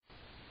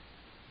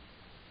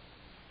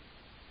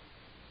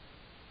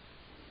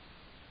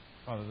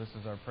Father, this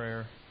is our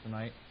prayer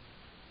tonight,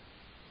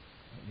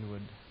 that you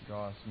would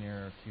draw us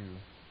nearer to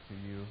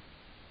you.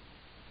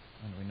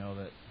 And we know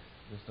that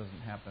this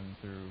doesn't happen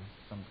through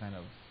some kind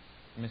of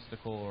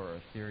mystical or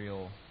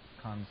ethereal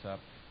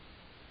concept,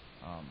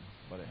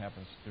 but it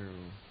happens through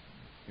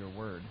your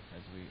Word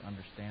as we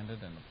understand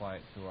it and apply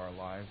it to our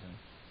lives. And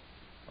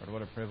Lord,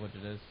 what a privilege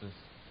it is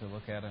to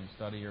look at and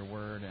study your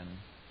Word, and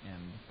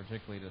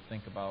particularly to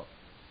think about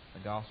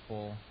the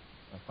gospel,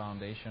 a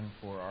foundation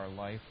for our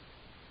life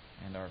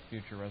and our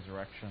future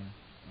resurrection.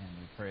 And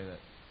we pray that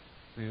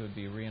we would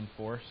be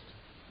reinforced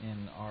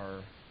in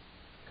our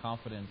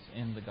confidence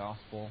in the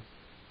gospel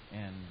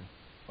and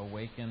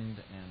awakened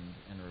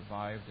and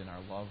revived in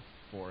our love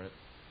for it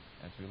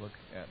as we look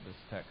at this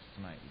text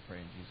tonight. We pray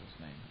in Jesus'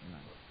 name.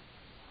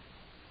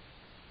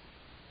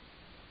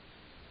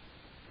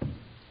 Amen.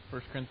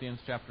 1 Corinthians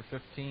chapter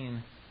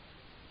 15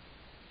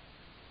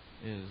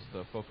 is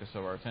the focus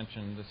of our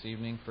attention this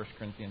evening. 1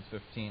 Corinthians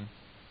 15.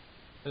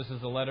 This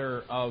is a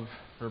letter of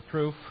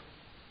reproof.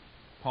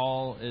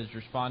 Paul is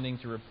responding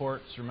to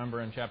reports, remember,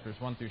 in chapters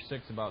 1 through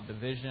 6 about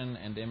division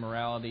and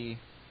immorality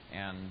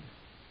and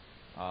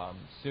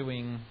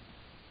suing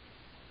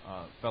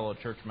fellow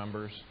church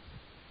members.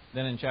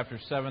 Then in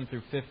chapters 7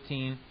 through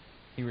 15,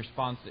 he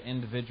responds to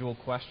individual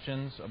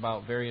questions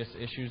about various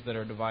issues that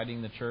are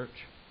dividing the church.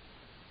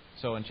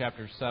 So in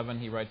chapter 7,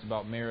 he writes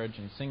about marriage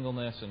and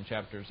singleness. In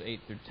chapters 8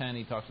 through 10,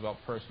 he talks about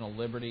personal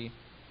liberty.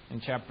 In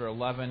chapter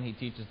 11, he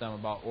teaches them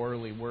about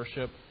orderly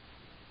worship.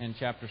 In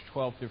chapters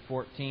 12 through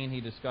 14,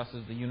 he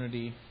discusses the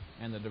unity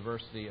and the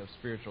diversity of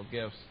spiritual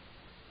gifts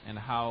and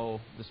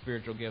how the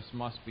spiritual gifts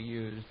must be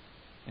used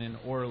in an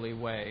orderly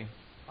way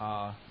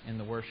in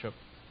the worship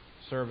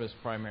service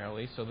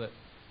primarily, so that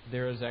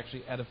there is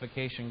actually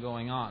edification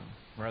going on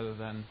rather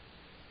than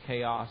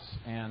chaos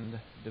and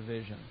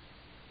division.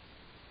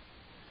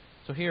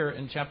 So here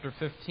in chapter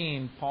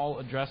 15, Paul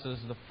addresses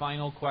the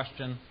final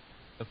question,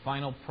 the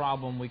final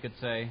problem, we could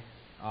say,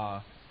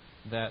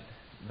 that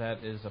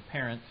is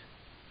apparent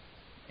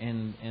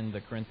in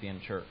the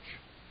Corinthian church.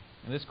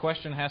 And this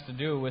question has to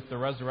do with the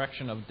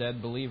resurrection of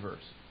dead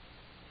believers.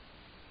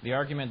 The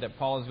argument that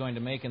Paul is going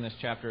to make in this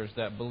chapter is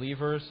that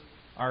believers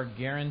are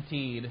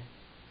guaranteed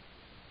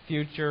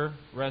future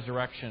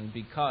resurrection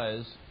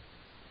because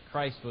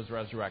Christ was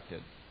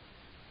resurrected.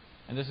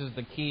 And this is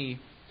the key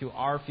to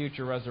our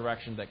future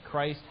resurrection, that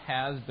Christ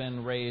has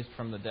been raised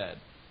from the dead.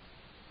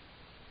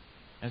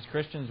 As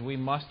Christians, we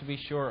must be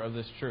sure of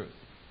this truth.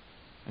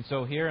 And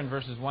so here in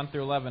verses 1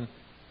 through 11,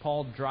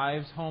 Paul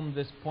drives home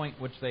this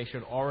point which they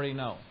should already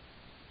know.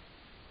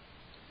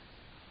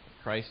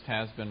 Christ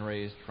has been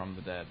raised from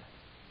the dead.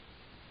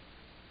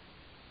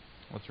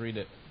 Let's read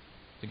it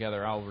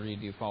together. I'll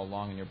read, you follow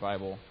along in your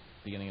Bible,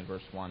 beginning in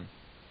verse 1.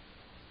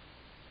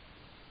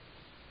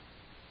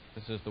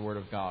 This is the Word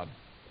of God.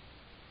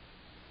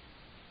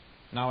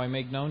 Now I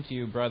make known to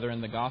you,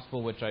 brethren, the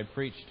gospel which I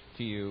preached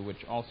to you,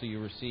 which also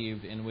you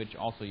received, in which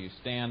also you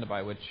stand,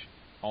 by which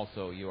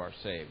also you are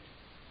saved,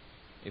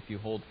 if you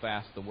hold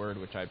fast the word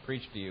which I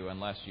preached to you,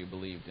 unless you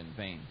believed in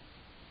vain.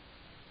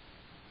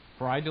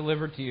 For I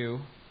delivered to you,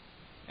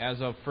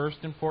 as of first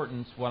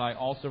importance, what I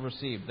also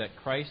received, that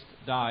Christ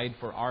died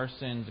for our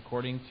sins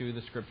according to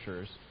the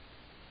Scriptures,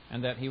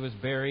 and that He was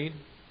buried,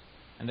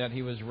 and that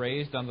He was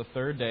raised on the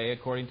third day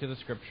according to the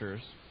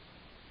Scriptures,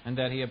 and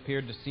that He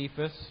appeared to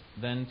Cephas,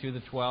 then to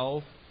the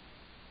 12.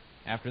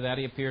 After that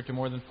He appeared to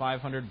more than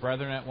 500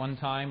 brethren at one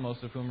time,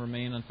 most of whom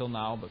remain until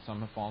now, but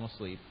some have fallen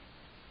asleep.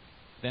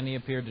 Then He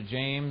appeared to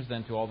James,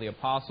 then to all the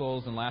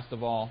apostles, and last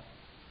of all,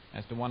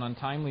 as to one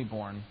untimely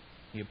born,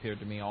 He appeared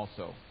to me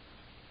also.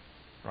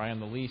 For I am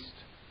the least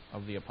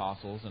of the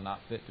apostles, and not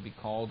fit to be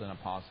called an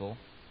apostle,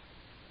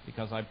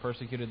 because I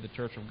persecuted the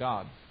church of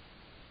God.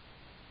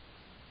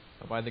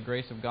 But by the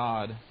grace of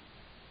God,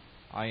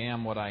 I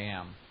am what I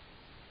am.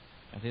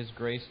 And His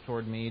grace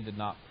toward me did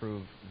not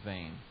prove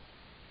vain.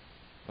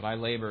 But I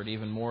labored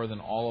even more than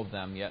all of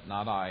them, yet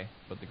not I,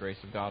 but the grace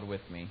of God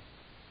with me.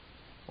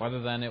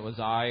 Whether then it was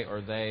I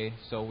or they,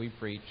 so we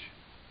preach,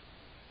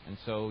 and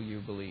so you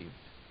believed.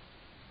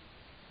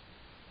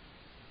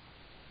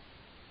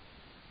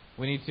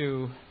 We need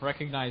to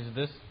recognize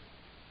this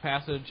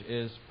passage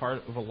is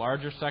part of a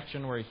larger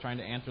section where he's trying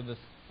to answer this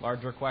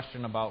larger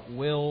question about,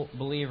 will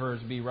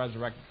believers be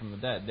resurrected from the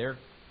dead?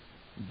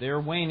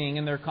 They're waning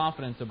in their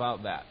confidence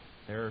about that.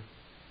 They're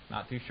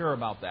not too sure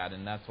about that,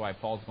 and that's why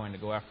Paul's going to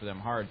go after them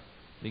hard,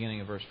 beginning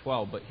of verse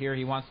 12. But here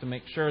he wants to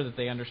make sure that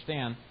they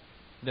understand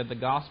that the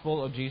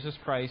gospel of Jesus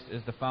Christ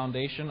is the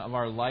foundation of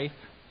our life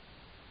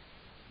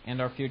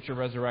and our future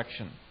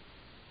resurrection.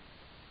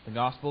 The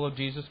gospel of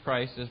Jesus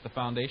Christ is the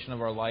foundation of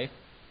our life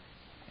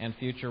and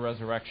future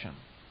resurrection.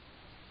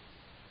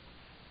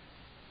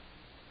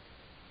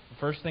 The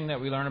first thing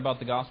that we learn about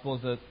the gospel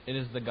is that it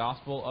is the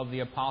gospel of the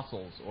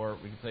apostles, or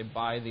we could say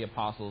by the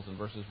apostles in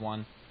verses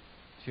 1,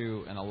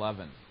 2, and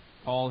 11.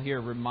 Paul here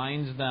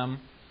reminds them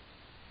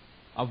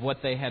of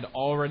what they had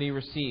already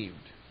received.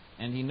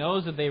 And he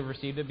knows that they've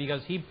received it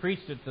because he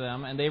preached it to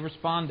them and they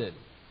responded.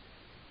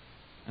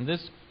 And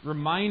this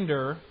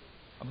reminder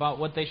about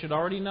what they should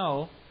already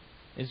know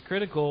is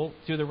critical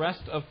to the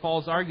rest of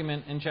Paul's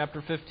argument in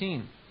chapter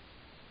 15.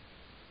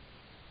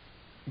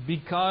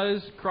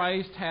 Because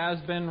Christ has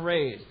been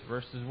raised,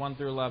 verses 1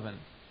 through 11,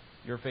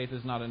 your faith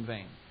is not in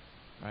vain.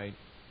 Right?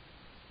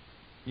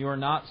 You are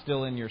not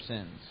still in your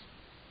sins.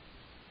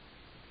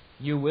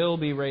 You will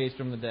be raised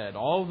from the dead.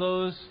 All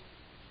those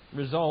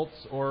results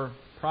or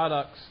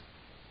products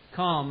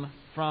come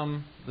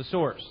from the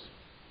source.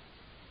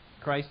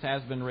 Christ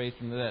has been raised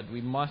from the dead.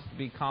 We must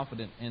be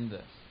confident in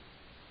this.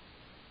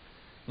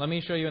 Let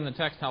me show you in the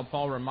text how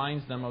Paul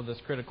reminds them of this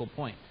critical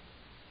point.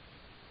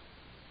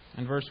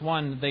 In verse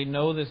 1, they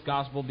know this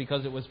gospel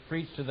because it was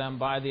preached to them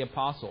by the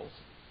apostles.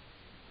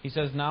 He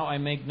says, "Now I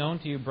make known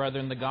to you,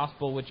 brethren, the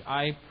gospel which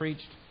I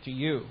preached to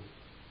you."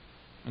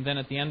 And then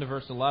at the end of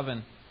verse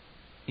 11,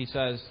 he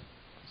says,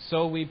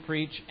 "So we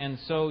preach, and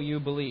so you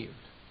believed."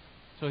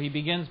 So he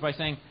begins by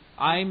saying,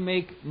 "I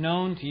make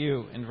known to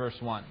you," in verse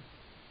 1.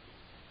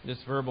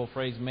 This verbal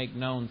phrase, "make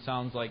known,"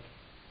 sounds like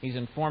he's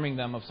informing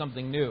them of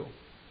something new.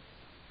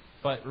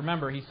 But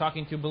remember, he's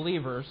talking to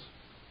believers.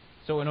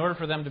 So in order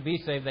for them to be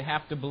saved, they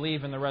have to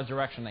believe in the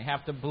resurrection. They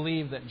have to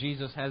believe that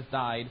Jesus has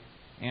died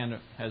and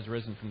has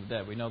risen from the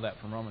dead. We know that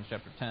from Romans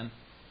chapter 10,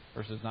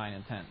 verses 9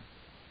 and 10.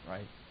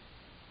 Right?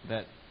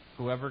 That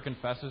whoever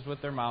confesses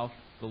with their mouth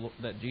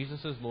that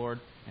Jesus is Lord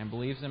and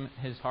believes in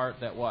his heart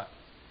that what?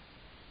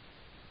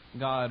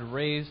 God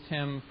raised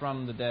him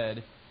from the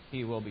dead,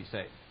 he will be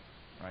saved.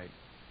 Right?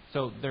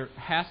 So there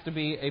has to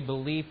be a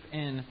belief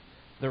in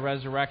the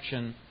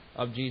resurrection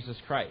of Jesus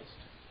Christ.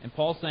 And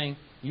Paul's saying,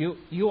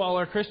 you all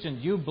are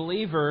Christians. You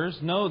believers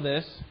know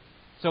this.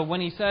 So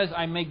when he says,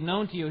 "I make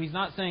known to you," he's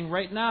not saying,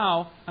 "Right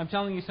now, I'm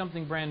telling you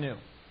something brand new."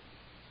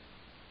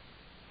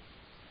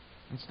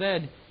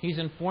 Instead, he's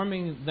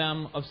informing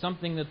them of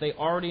something that they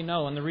already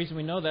know. And the reason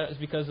we know that is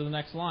because of the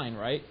next line,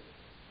 right?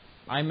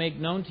 "I make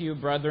known to you,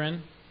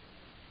 brethren,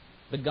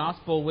 the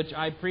gospel which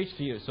I preached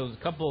to you." So there's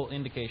a couple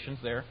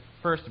indications there.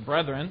 First,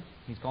 brethren.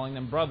 He's calling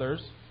them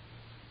brothers.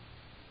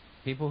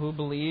 People who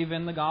believe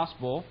in the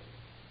gospel.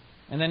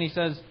 And then he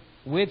says,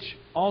 "which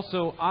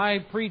also I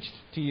preached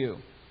to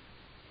you."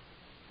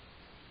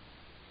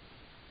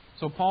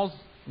 So Paul's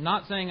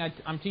not saying,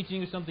 "I'm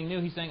teaching you something new."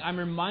 He's saying, "I'm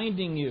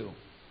reminding you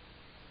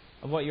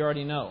of what you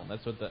already know."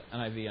 That's what the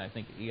NIV and I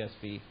think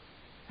ESV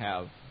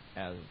have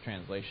as a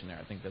translation there.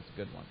 I think that's a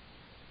good one.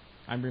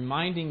 "I'm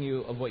reminding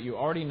you of what you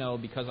already know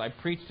because I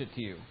preached it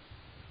to you."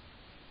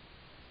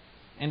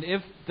 And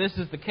if this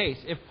is the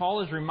case, if Paul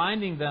is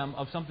reminding them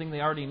of something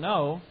they already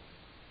know,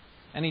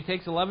 and he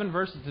takes 11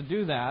 verses to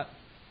do that,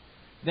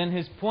 then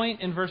his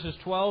point in verses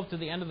 12 to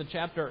the end of the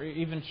chapter are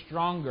even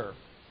stronger.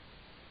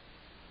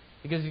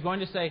 Because he's going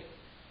to say,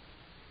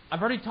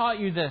 "I've already taught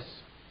you this.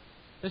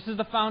 This is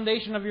the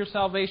foundation of your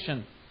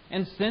salvation.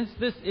 And since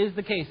this is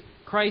the case,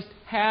 Christ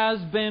has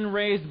been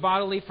raised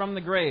bodily from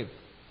the grave.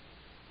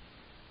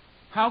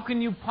 How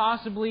can you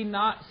possibly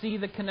not see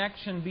the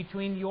connection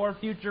between your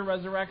future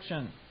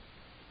resurrection?"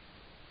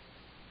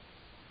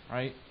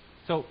 Right?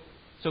 So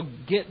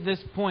get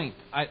this point.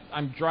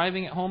 I'm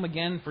driving it home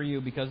again for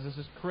you because this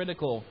is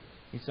critical,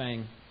 he's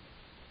saying,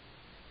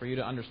 for you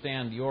to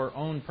understand your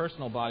own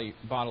personal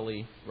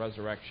bodily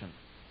resurrection.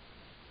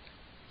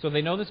 So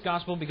they know this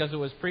gospel because it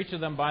was preached to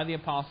them by the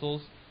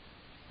apostles.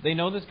 They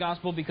know this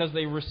gospel because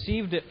they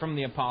received it from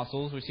the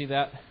apostles. We see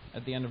that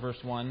at the end of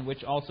verse 1,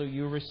 "which also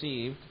you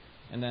received,"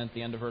 and then at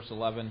the end of verse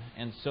 11,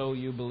 "and so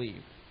you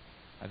believe."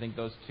 I think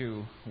those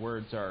two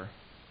words are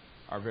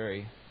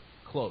very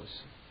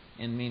close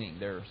in meaning.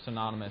 They're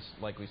synonymous,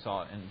 like we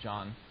saw in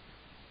John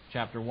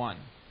chapter 1,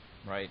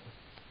 right?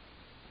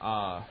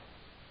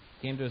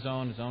 Came to his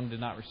own did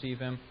not receive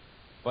him.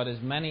 But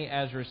as many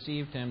as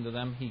received him, to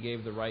them he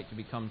gave the right to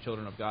become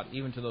children of God,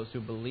 even to those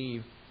who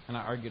believe. And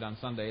I argued on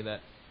Sunday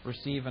that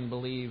receive and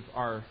believe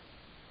are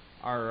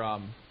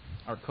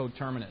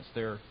coterminous.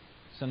 They're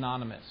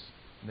synonymous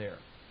there.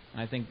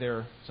 And I think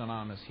they're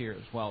synonymous here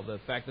as well. The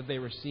fact that they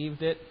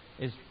received it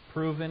is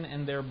proven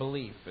in their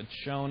belief. It's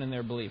shown in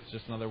their belief. It's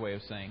just another way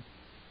of saying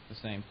the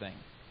same thing.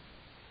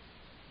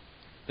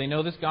 They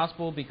know this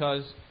gospel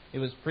because it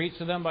was preached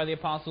to them by the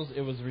apostles.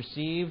 It was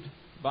received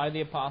by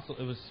the apostles.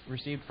 It was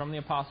received from the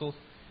apostles.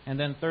 And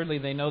then thirdly,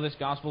 they know this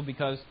gospel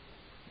because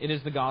it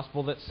is the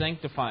gospel that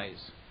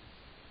sanctifies.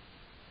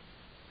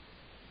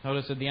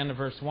 Notice at the end of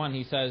verse 1,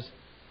 he says,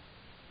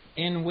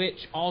 "in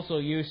which also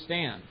you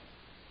stand."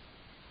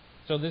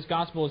 So this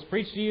gospel is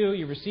preached to you,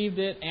 you received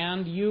it,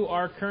 and you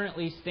are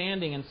currently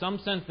standing. In some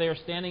sense, they are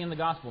standing in the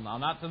gospel now.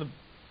 Not to the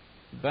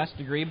best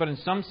degree, but in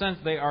some sense,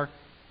 they are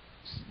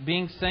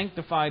being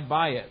sanctified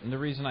by it. And the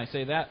reason I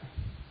say that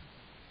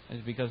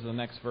is because of the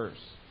next verse.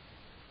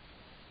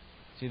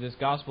 See, this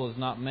gospel is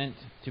not meant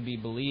to be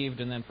believed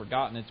and then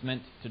forgotten. It's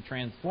meant to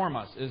transform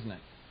us, isn't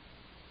it?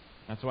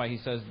 That's why he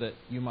says that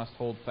you must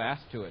hold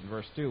fast to it. In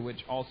verse 2,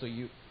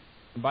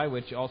 by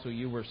which also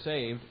you were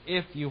saved,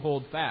 if you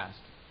hold fast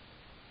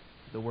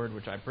the word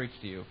which I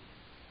preached to you,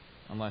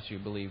 unless you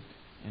believed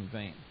in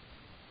vain.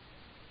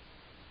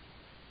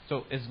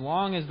 So as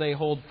long as they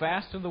hold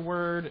fast to the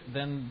word,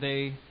 then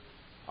they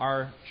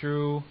are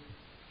true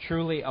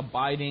truly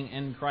abiding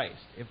in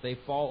Christ. If they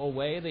fall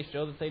away, they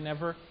show that they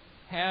never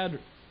had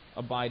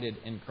abided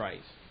in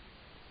Christ.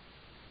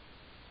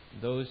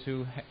 Those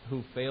who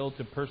fail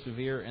to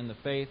persevere in the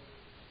faith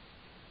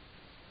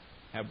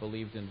have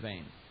believed in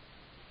vain.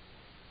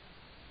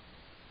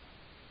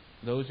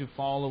 Those who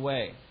fall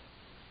away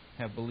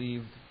have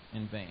believed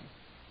in vain.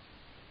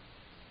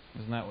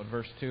 Isn't that what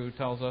verse 2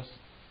 tells us?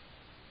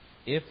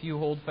 If you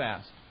hold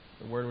fast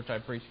the word which I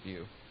preached to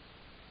you,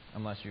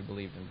 unless you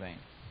believed in vain.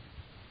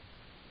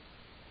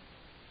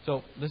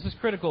 So this is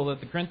critical that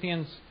the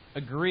Corinthians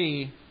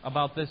agree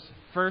about this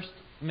first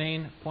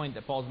main point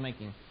that Paul's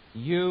making.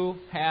 You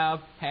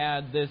have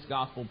had this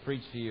gospel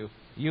preached to you.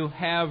 You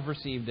have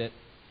received it.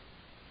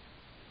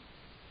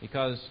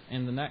 Because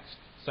in the next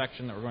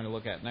section that we're going to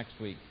look at next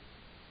week,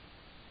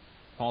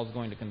 Paul's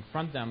going to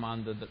confront them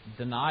on the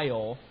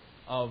denial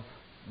of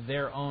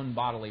their own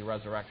bodily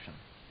resurrection.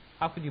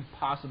 How could you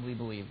possibly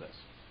believe this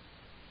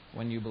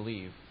when you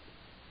believe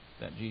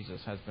that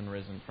Jesus has been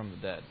risen from the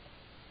dead?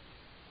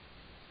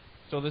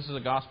 So this is a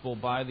gospel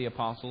by the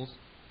apostles.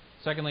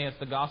 Secondly, it's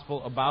the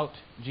gospel about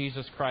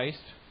Jesus Christ.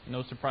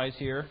 No surprise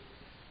here.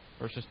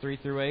 Verses 3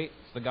 through 8,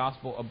 it's the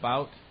gospel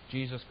about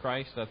Jesus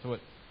Christ. That's what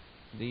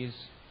these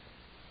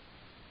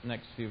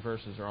next few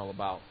verses are all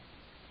about.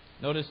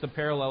 Notice the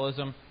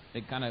parallelism.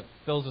 It kind of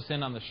fills us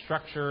in on the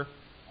structure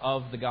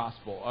of the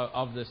gospel,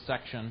 of this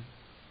section,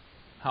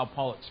 how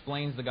Paul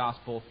explains the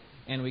gospel,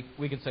 and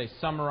we could say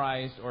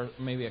summarized or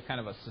maybe a kind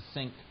of a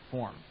succinct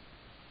form.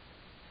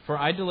 For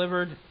I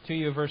delivered to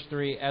you, verse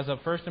 3, as of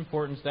first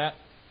importance that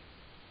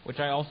which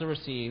I also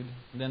received.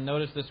 Then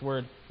notice this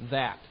word,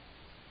 that.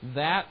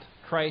 That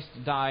Christ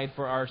died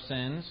for our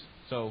sins.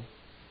 So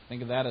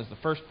think of that as the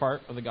first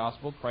part of the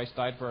gospel. Christ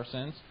died for our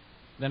sins.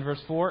 Then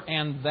verse 4,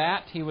 and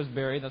that He was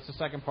buried. That's the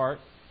second part.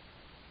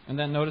 And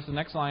then notice the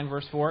next line,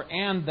 verse 4,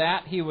 and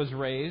that He was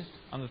raised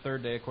on the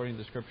third day according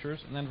to the Scriptures.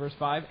 And then verse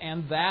 5,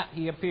 and that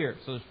He appeared.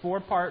 So there's 4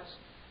 parts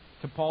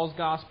to Paul's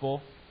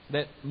gospel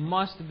that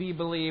must be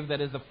believed,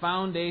 that is the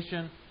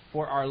foundation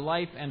for our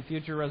life and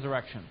future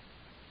resurrection.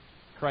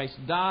 Christ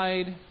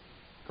died,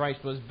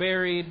 Christ was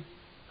buried,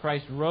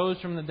 Christ rose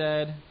from the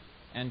dead,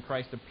 and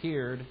Christ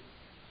appeared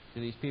to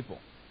these people.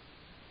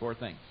 4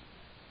 things.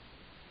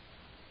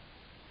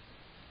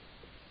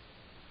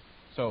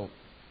 So,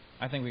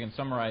 I think we can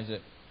summarize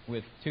it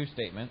with 2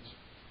 statements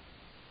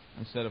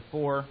instead of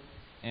 4,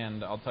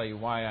 and I'll tell you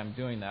why I'm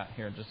doing that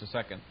here in just a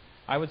second.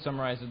 I would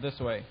summarize it this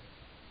way.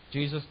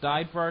 Jesus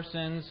died for our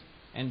sins,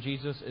 and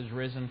Jesus is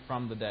risen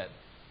from the dead.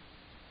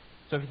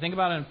 So if you think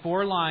about it in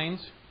 4 lines,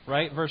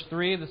 right? Verse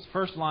 3, this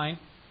first line,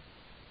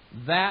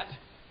 that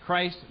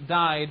Christ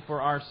died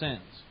for our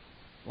sins.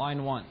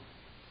 Line 1.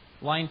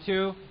 Line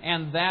 2,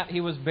 and that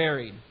He was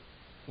buried.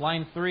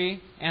 Line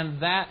 3,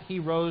 and that He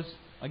rose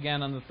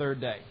again on the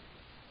third day.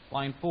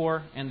 Line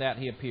 4, and that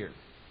He appeared.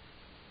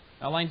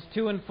 Now lines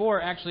 2 and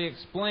 4 actually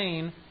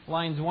explain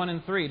lines 1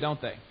 and 3, don't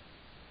they?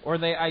 Or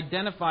they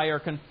identify or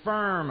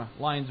confirm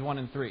lines 1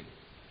 and 3.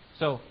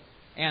 So,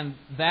 and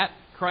that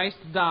Christ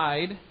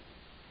died.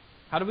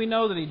 How do we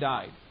know that He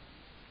died?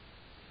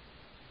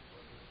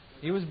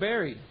 He was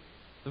buried.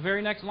 The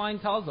very next line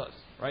tells us,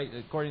 right?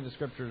 According to the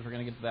Scriptures, we're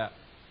going to get to that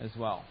as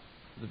well.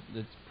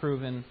 It's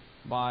proven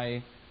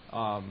by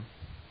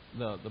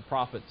the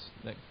prophets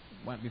that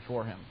went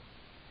before Him.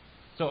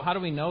 So how do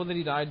we know that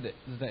He died,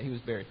 that He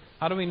was buried?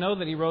 How do we know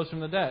that He rose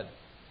from the dead?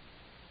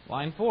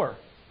 Line 4.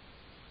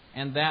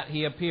 And that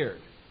He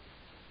appeared.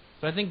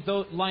 So I think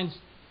those lines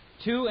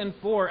 2 and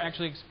 4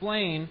 actually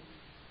explain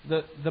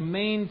the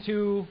main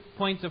 2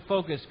 points of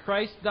focus.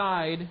 Christ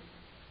died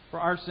for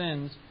our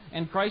sins,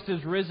 and Christ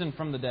is risen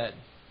from the dead.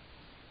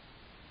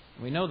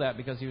 We know that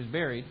because He was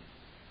buried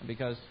and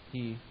because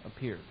He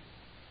appeared.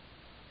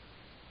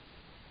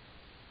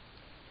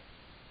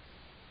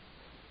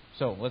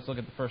 So let's look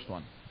at the first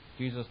one.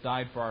 Jesus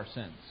died for our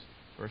sins.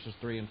 Verses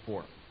 3 and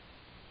 4.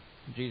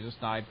 Jesus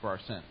died for our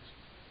sins.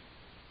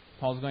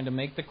 Paul's going to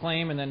make the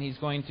claim, and then he's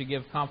going to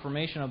give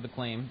confirmation of the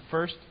claim.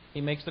 First,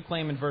 he makes the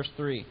claim in verse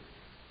 3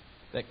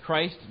 that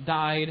Christ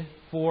died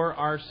for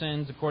our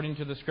sins according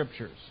to the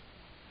Scriptures.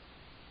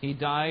 He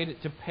died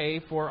to pay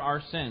for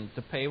our sins,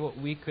 to pay what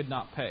we could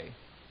not pay.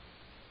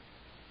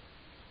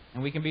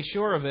 And we can be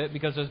sure of it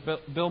because, as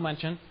Bill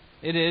mentioned,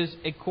 it is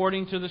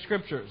according to the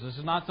Scriptures. This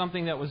is not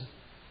something that was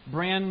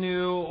brand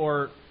new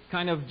or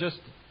kind of just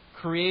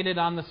created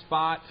on the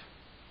spot.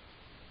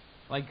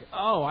 Like,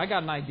 oh, I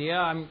got an idea.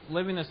 I'm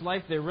living this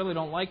life. They really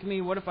don't like me.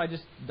 What if I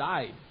just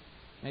died?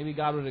 Maybe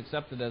God would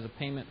accept it as a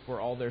payment for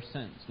all their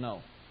sins.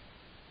 No.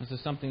 This is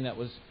something that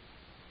was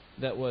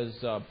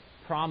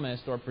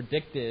promised or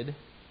predicted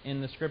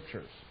in the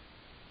Scriptures.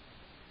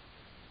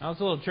 Now,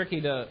 it's a little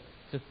tricky to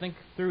think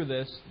through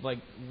this. Like,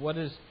 what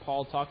is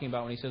Paul talking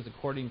about when he says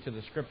according to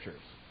the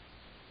Scriptures?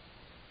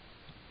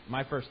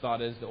 My first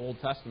thought is the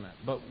Old Testament.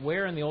 But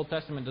where in the Old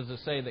Testament does it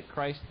say that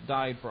Christ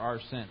died for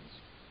our sins?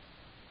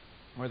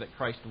 Or that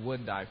Christ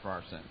would die for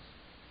our sins?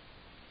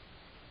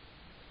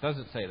 Does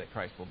it say that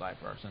Christ will die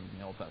for our sins in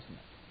the Old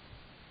Testament?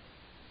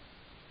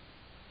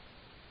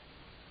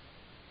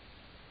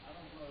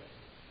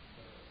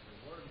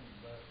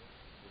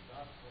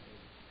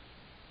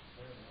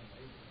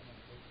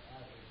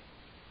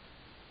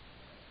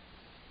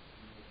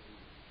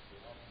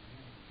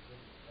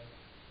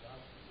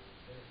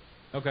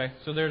 Okay,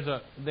 so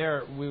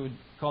we would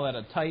call that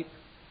a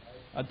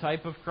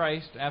type of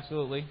Christ,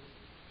 absolutely.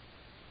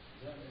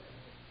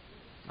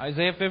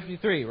 Isaiah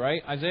 53,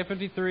 right? Isaiah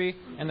 53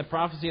 and the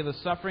prophecy of the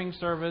suffering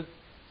servant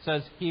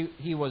says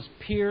he was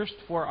pierced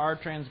for our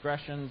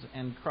transgressions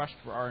and crushed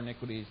for our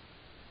iniquities,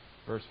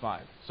 verse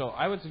 5. So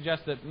I would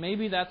suggest that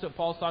maybe that's what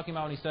Paul's talking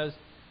about when he says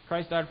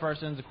Christ died for our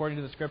sins according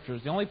to the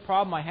Scriptures. The only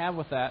problem I have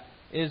with that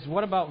is,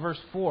 what about verse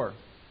 4?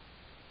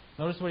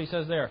 Notice what he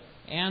says there.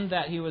 And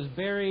that he was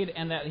buried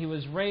and that he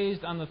was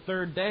raised on the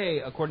third day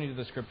according to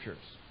the Scriptures.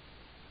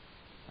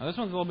 Now this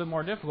one's a little bit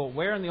more difficult.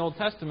 Where in the Old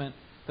Testament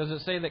does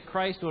it say that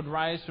Christ would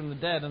rise from the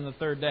dead on the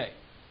third day?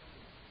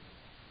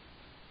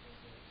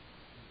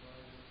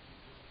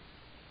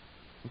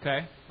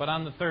 Okay, but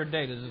on the third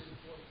day, does it...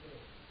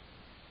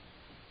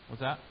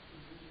 What's that?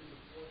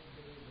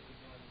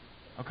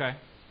 Okay,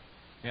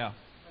 yeah.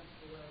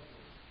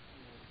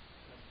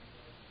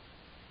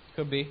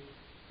 Could be.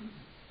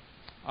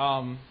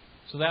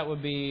 So that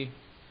would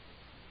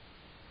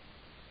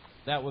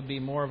be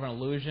more of an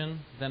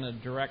allusion than a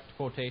direct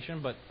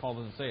quotation, but Paul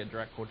doesn't say a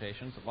direct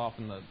quotation, so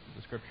often the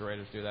scripture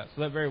writers do that.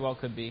 So that very well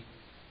could be,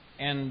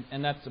 and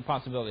that's a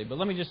possibility. But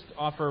let me just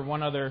offer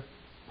one other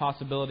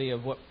possibility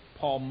of what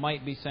Paul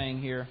might be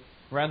saying here,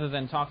 rather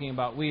than talking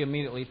about, we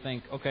immediately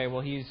think, okay,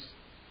 well, he's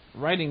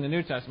writing the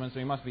New Testament, so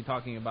he must be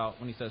talking about,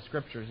 when he says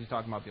scriptures, he's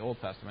talking about the Old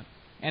Testament.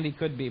 And he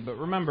could be. But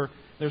remember,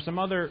 there's some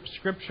other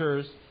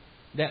scriptures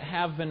that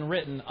have been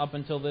written up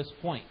until this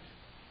point.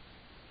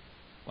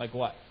 Like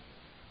what?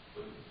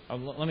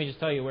 Let me just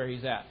tell you where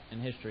he's at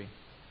in history.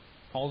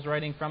 Paul's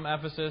writing from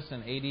Ephesus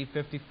in AD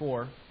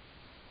 54.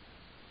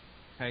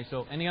 Okay,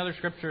 so any other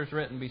scriptures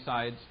written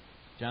besides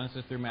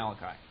Genesis through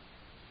Malachi?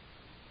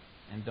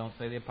 And don't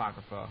say the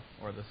Apocrypha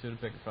or the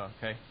Pseudepigrapha,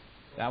 okay?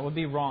 That would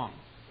be wrong.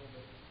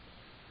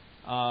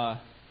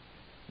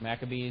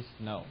 Maccabees,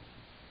 no.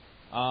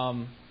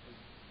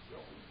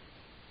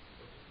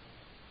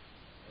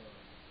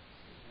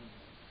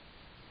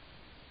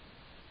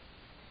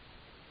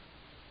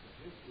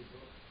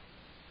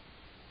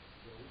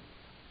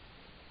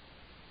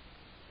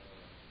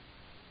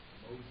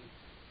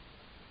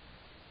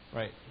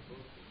 Right.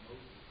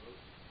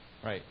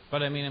 Right.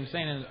 But I mean, I'm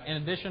saying in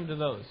addition to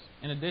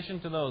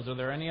those, are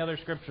there any other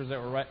scriptures that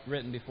were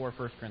written before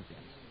 1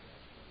 Corinthians?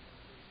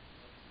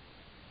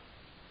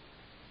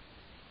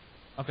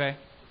 Okay.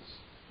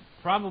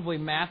 Probably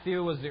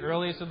Matthew was the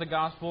earliest of the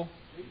gospel.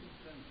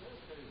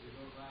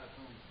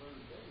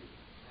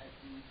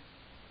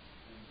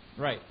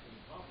 Right.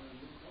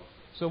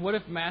 So what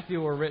if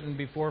Matthew were written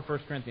before 1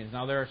 Corinthians?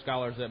 Now there are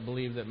scholars that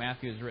believe that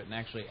Matthew is written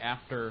actually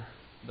after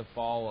the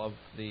fall of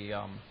the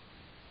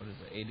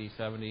AD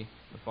 70,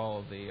 the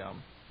fall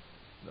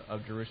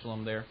of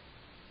Jerusalem there.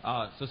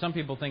 So some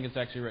people think it's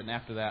actually written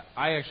after that.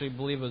 I actually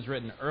believe it was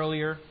written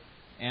earlier,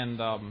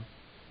 and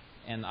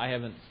I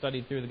haven't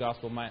studied through the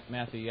Gospel of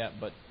Matthew yet,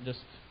 but just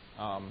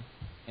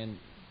in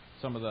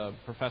some of the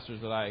professors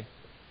that I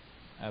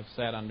have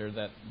sat under,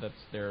 that's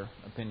their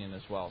opinion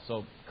as well. So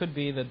it could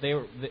be that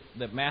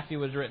that Matthew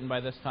was written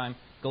by this time.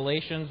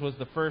 Galatians was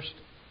the first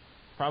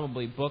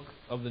probably book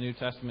of the New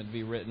Testament to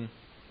be written.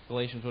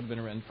 Galatians would have been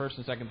written. 1st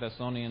and 2nd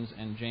Thessalonians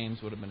and James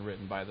would have been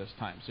written by this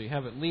time. So you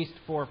have at least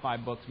 4 or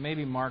 5 books.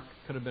 Maybe Mark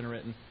could have been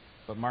written,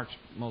 but Mark's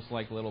most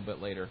likely a little bit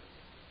later.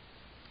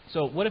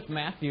 So what if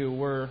Matthew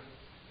were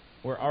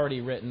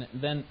already written?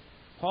 Then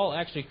Paul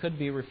actually could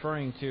be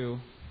referring to,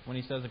 when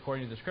he says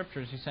according to the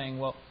Scriptures, he's saying,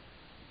 well,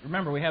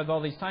 remember, we have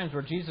all these times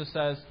where Jesus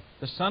says,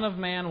 the Son of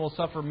Man will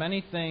suffer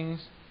many things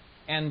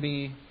and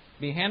be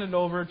handed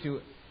over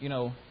to,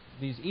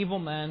 these evil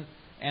men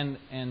and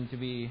to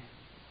be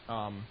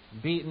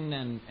beaten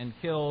and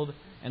killed.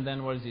 And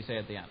then what does he say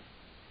at the end?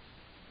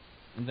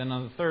 And then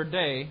on the third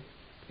day,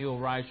 he will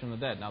rise from the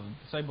dead. Now, the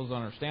disciples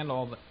don't understand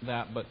all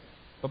that, but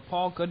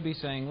Paul could be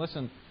saying,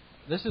 listen,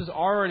 this is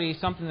already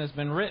something that's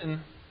been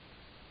written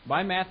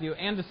by Matthew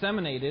and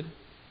disseminated,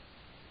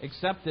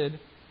 accepted,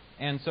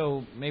 and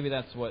so maybe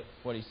that's what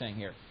he's saying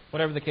here.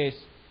 Whatever the case.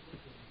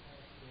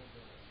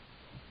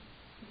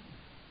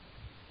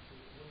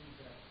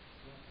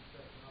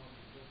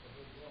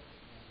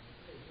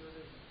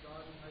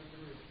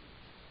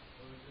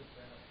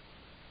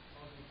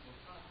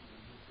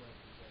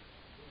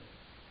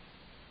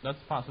 That's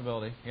a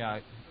possibility. Yeah.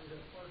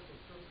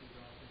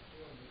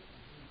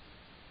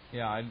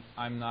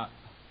 I'm not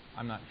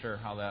sure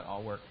how that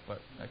all worked, but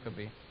that could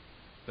be.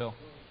 Bill.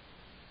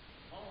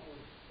 Paul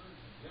was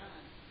pretty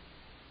giant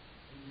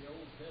in the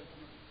Old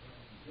Testament from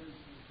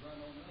Genesis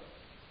run on up,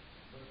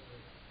 but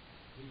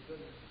he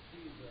couldn't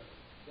see the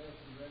death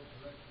and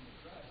resurrection of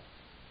Christ,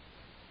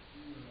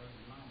 even as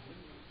a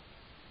non-believer.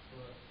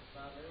 But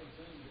about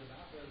everything that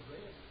I've ever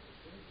read, it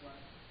seems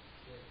like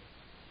that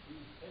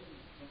he's taken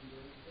from the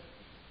Old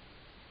Testament.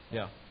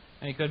 Yeah.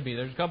 And he could be.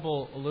 There's a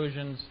couple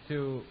allusions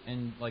to,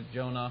 in like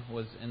Jonah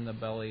was in the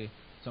belly.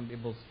 Some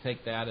people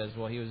take that as,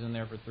 well, he was in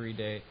there for 3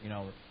 days,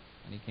 and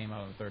he came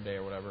out on the third day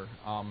or whatever.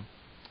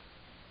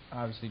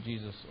 Obviously,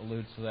 Jesus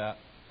alludes to that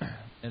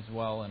as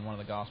well in one of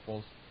the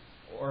Gospels.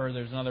 or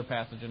there's another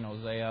passage in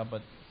Hosea, but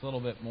it's a little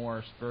bit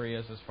more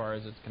spurious as far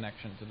as its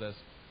connection to this.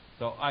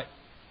 So I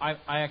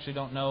actually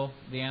don't know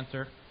the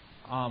answer.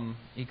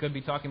 He could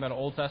be talking about an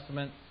Old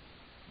Testament,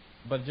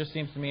 but it just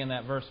seems to me in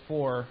that verse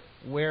 4,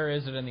 where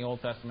is it in the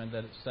Old Testament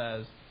that it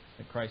says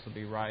that Christ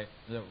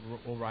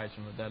will rise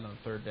from the dead on the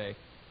third day?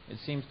 It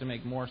seems to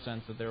make more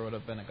sense that there would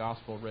have been a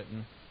gospel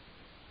written,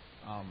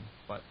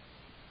 but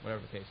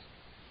whatever the case,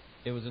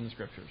 it was in the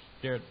Scriptures.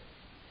 Jared?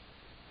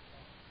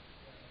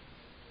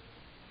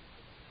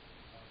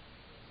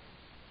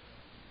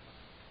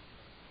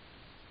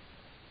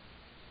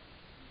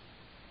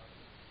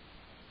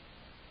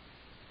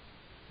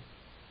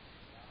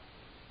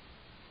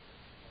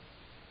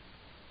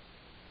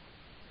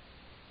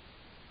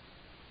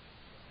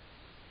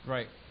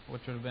 Right,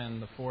 which would have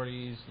been the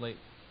 40s, late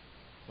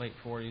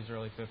 40s,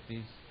 early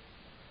 50s.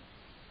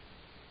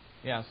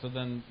 Yeah, so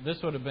then this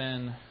would have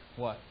been,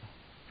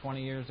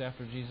 20 years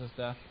after Jesus'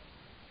 death?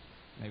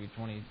 Maybe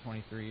 20,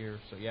 23 years.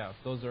 So yeah, if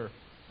those are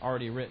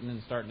already written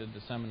and starting to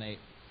disseminate,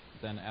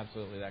 then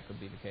absolutely that could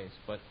be the case.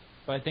 But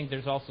I think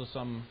there's also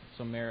some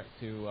merit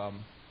to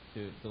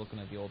looking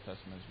at the Old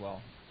Testament as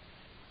well.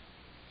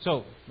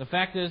 So, the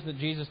fact is that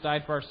Jesus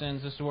died for our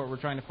sins. This is what we're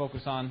trying to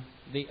focus on.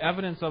 The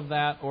evidence of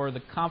that, or the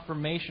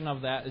confirmation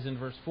of that, is in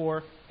verse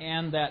 4,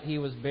 and that He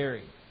was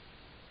buried.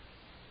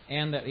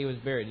 And that He was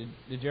buried.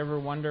 Did you ever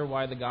wonder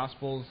why the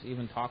Gospels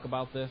even talk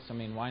about this? I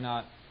mean, why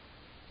not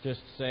just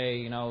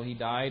say, He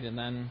died and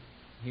then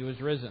He was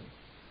risen?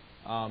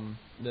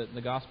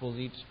 The Gospels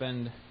each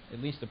spend at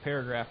least a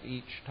paragraph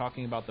each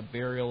talking about the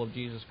burial of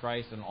Jesus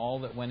Christ and all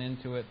that went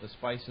into it, the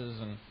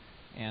spices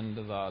and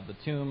the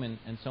tomb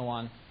and so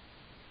on.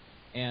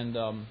 And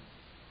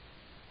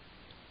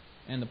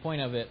the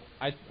point of it,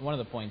 one of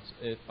the points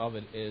of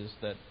it is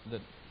that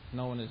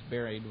no one is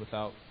buried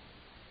without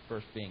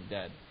first being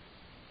dead.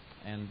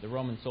 And the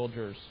Roman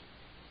soldiers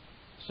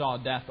saw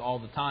death all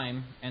the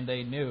time, and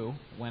they knew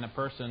when a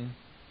person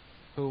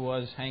who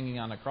was hanging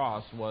on a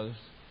cross was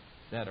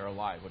dead or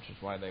alive, which is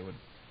why they would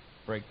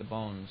break the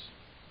bones,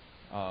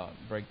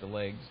 break the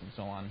legs, and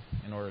so on,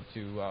 in order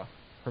to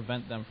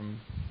prevent them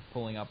from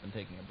pulling up and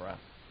taking a breath.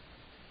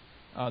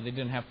 They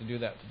didn't have to do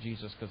that to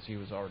Jesus because He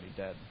was already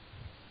dead.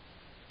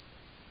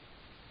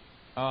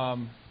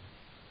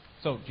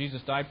 So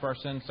Jesus died for our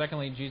sins.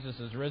 Secondly, Jesus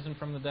is risen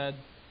from the dead.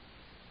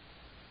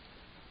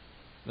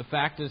 The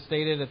fact is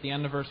stated at the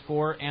end of verse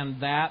 4,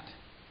 and that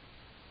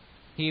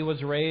He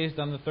was raised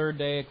on the third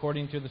day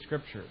according to the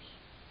Scriptures.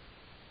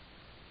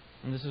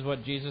 And this is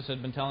what Jesus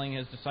had been telling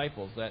His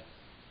disciples, that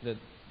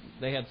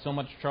they had so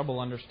much trouble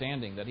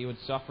understanding, that He would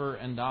suffer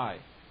and die.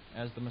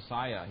 As the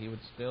Messiah, He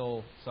would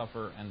still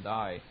suffer and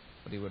die,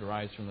 but He would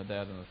rise from the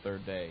dead on the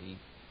third day.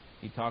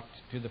 He talked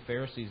to the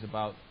Pharisees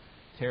about,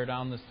 tear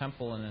down this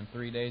temple and in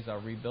 3 days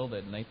I'll rebuild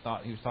it, and they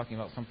thought He was talking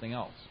about something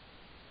else.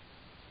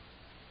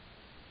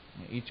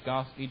 Each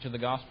of the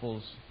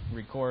Gospels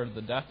record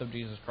the death of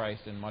Jesus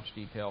Christ in much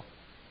detail,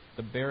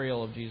 the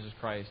burial of Jesus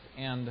Christ,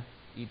 and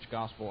each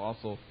Gospel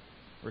also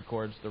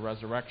records the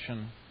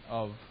resurrection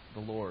of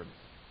the Lord.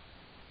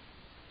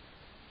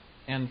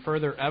 And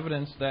further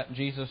evidence that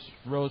Jesus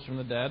rose from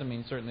the dead,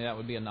 certainly that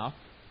would be enough.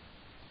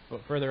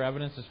 But further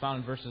evidence is found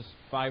in verses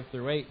 5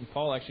 through 8, and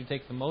Paul actually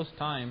takes the most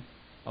time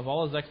of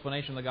all his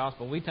explanation of the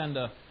gospel. We tend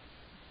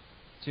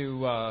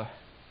to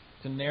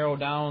narrow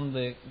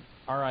down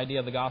our idea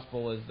of the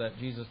gospel is that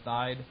Jesus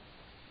died.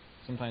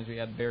 Sometimes we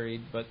add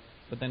buried, but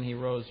then He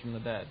rose from the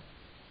dead.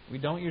 We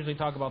don't usually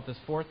talk about this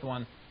fourth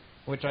one,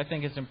 which I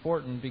think is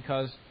important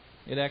because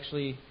it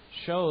actually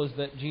shows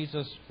that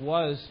Jesus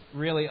was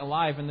really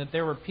alive and that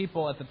there were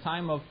people at the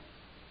time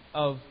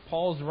of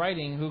Paul's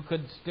writing who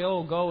could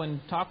still go and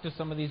talk to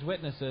some of these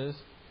witnesses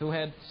who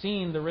had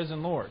seen the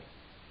risen Lord.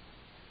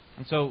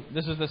 And so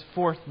this is this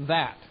fourth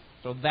that.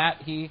 So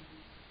that He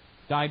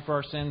died for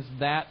our sins,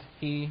 that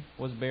He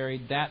was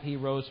buried, that He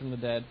rose from the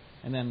dead,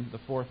 and then the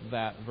fourth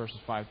that, verses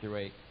 5 through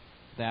 8,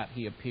 that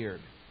He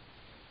appeared.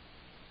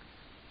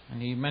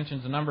 And he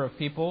mentions a number of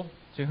people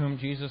to whom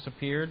Jesus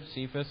appeared.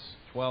 Cephas,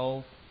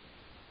 12,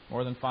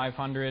 more than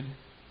 500.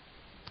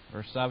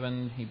 Verse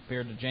 7, He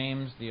appeared to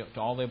James, to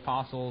all the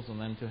apostles, and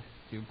then to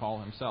Paul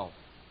himself.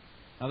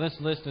 Now this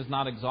list is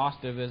not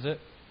exhaustive, is it?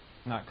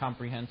 Not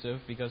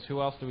comprehensive, because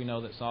who else do we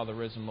know that saw the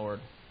risen Lord?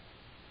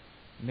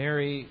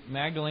 Mary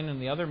Magdalene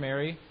and the other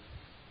Mary,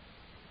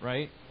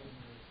 right?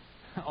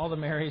 All the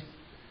Marys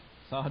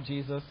saw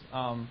Jesus.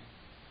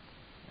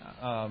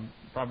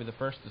 Probably the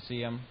first to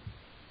see Him.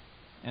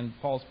 And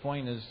Paul's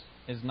point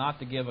is not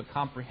to give a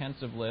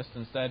comprehensive list.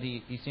 Instead,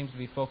 he seems to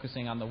be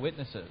focusing on the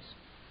witnesses.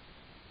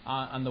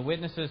 On the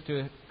witnesses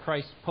to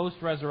Christ's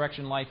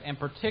post-resurrection life, and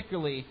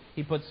particularly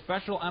he puts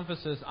special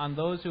emphasis on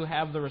those who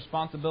have the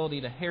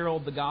responsibility to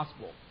herald the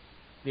gospel,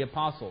 the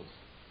apostles.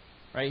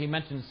 Right? He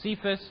mentions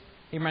Cephas,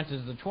 he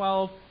mentions the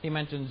 12, he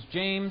mentions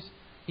James,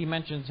 he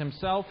mentions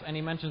himself, and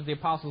he mentions the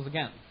apostles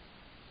again.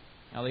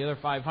 Now the other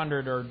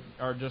 500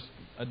 are just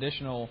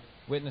additional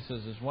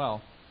witnesses as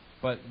well,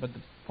 but the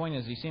point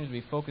is he seems to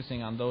be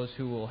focusing on those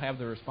who will have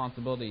the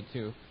responsibility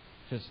to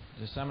just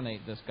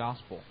disseminate this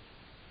gospel.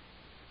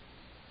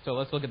 So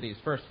let's look at these.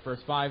 First, verse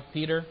 5,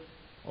 Peter,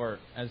 or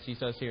as he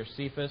says here,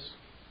 Cephas.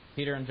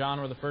 Peter and John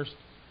were the first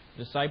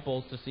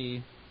disciples to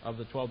see, of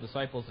the 12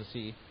 disciples, to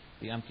see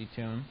the empty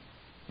tomb.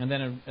 And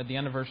then at the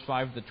end of verse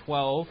 5, the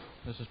 12,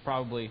 this is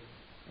probably,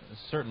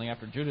 certainly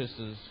after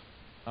Judas's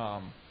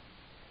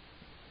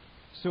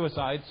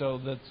suicide, so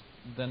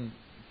then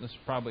this is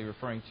probably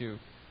referring to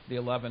the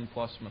 11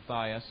 plus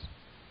Matthias.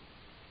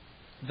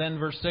 Then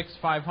verse 6,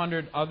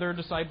 500 other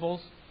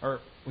disciples, or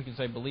we can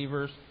say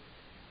believers.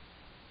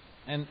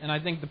 And I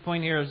think the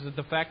point here is that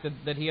the fact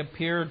that he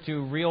appeared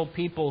to real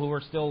people who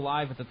were still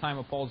alive at the time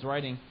of Paul's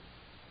writing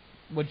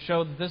would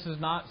show that this is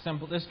not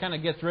simple. This kind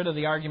of gets rid of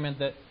the argument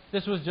that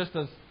this was just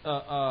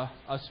a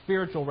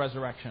spiritual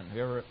resurrection. Have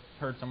you ever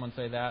heard someone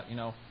say that? You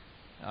know,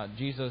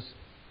 Jesus,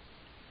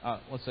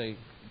 let's say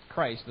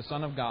Christ, the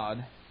Son of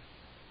God,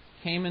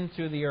 came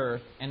into the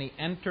earth and he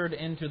entered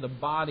into the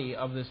body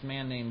of this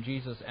man named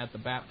Jesus at the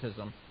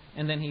baptism.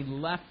 And then he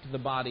left the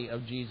body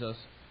of Jesus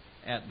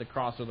at the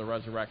cross of the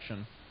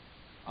resurrection.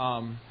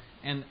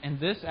 And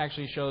this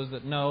actually shows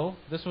that no,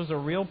 this was a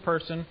real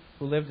person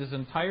who lived his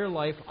entire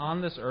life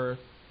on this earth,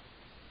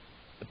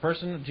 the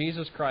person of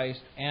Jesus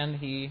Christ, and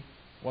he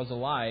was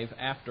alive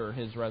after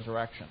his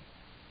resurrection.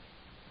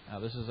 Now,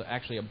 this is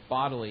actually a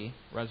bodily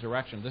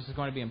resurrection. This is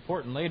going to be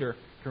important later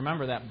to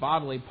remember that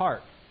bodily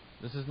part.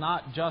 This is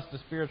not just a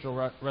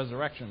spiritual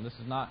resurrection. This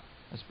is not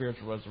a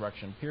spiritual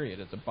resurrection, period.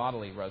 It's a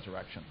bodily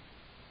resurrection.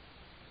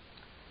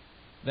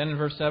 Then in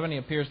verse 7, he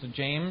appears to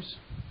James.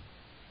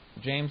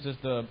 James is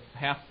the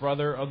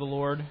half-brother of the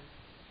Lord.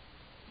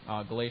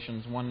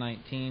 Galatians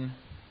 1:19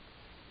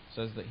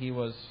 says that he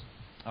was,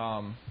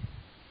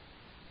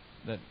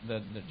 that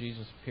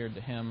Jesus appeared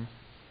to him,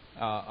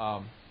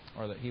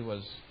 or that he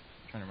was,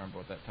 I'm trying to remember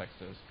what that text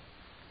is.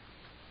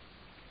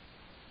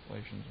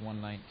 Galatians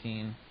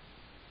 1:19.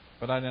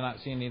 But I did not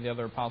see any of the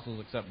other apostles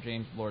except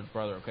James, the Lord's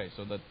brother. Okay,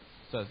 so that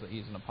says that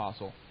he's an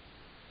apostle.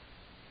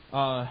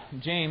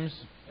 James,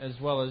 as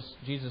well as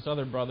Jesus'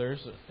 other brothers,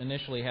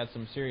 initially had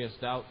some serious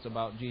doubts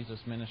about Jesus'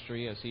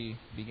 ministry as he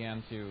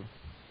began to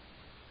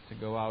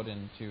go out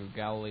into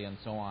Galilee and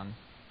so on.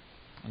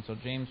 And so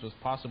James was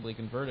possibly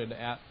converted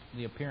at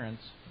the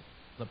appearance,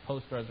 the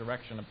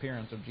post-resurrection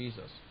appearance of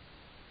Jesus.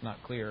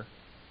 Not clear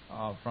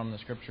from the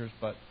Scriptures,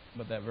 but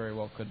that very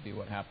well could be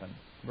what happened.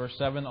 Verse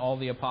 7, all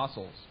the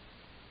apostles.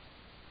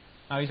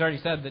 Now, he's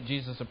already said that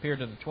Jesus appeared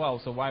to the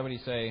 12, so why would he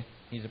say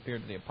he's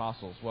appeared to the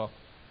apostles? Well,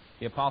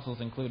 the apostles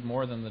include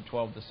more than the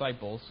 12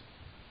 disciples.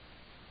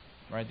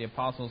 Right? The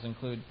apostles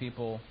include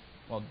people,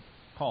 well,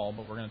 Paul,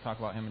 but we're going to talk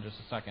about him in just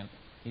a second.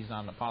 He's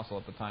not an apostle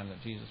at the time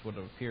that Jesus would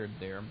have appeared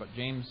there, but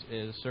James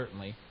is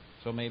certainly,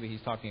 so maybe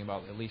he's talking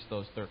about at least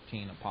those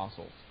 13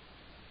 apostles.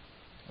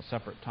 A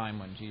separate time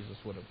when Jesus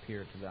would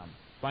appear to them.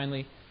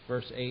 Finally,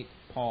 verse 8,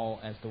 Paul,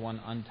 as the one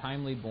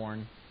untimely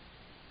born,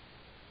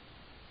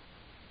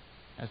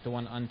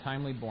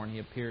 he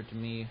appeared to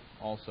me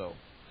also.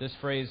 This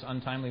phrase,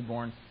 untimely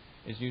born,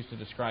 is used to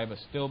describe a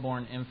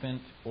stillborn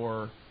infant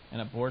or an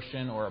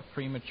abortion or a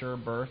premature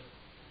birth.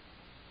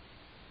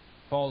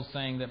 Paul is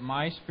saying that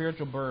my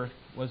spiritual birth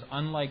was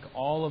unlike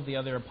all of the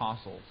other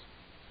apostles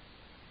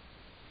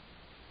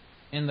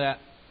in that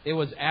it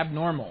was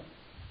abnormal.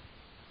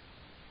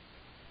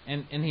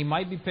 And he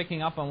might be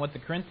picking up on what the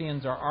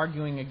Corinthians are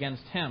arguing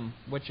against him,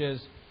 which is,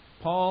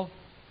 Paul,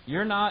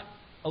 you're not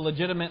a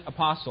legitimate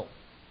apostle.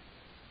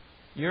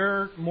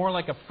 You're more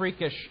like a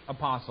freakish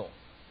apostle.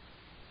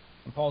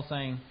 And Paul's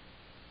saying,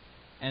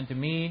 and to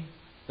me,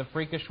 the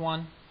freakish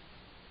one,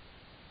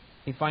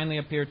 he finally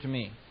appeared to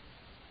me.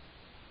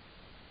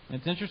 And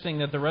it's interesting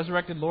that the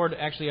resurrected Lord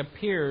actually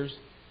appears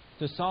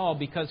to Saul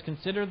because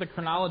consider the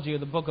chronology of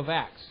the book of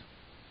Acts.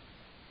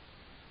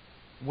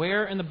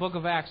 Where in the book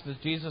of Acts does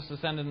Jesus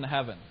ascend into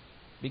heaven?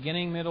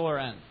 Beginning, middle, or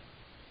end?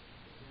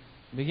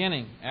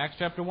 Beginning. Acts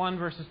chapter 1,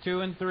 verses 2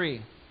 and 3.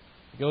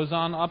 It goes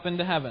on up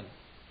into heaven.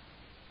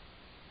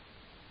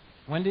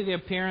 When did the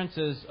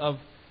appearances of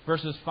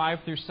verses 5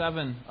 through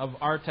 7 of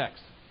our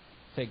text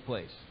take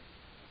place?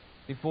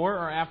 Before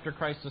or after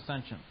Christ's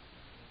ascension?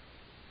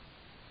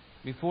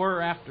 Before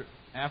or after?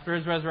 After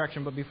His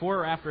resurrection, but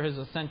before or after His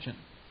ascension?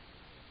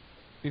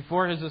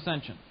 Before His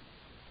ascension.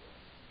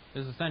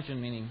 His ascension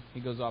meaning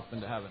He goes up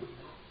into heaven,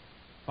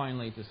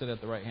 finally to sit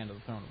at the right hand of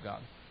the throne of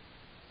God.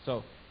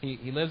 So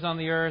He lives on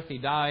the earth, He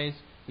dies,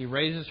 He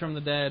raises from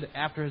the dead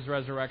after His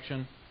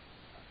resurrection.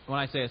 When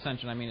I say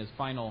ascension, I mean His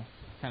final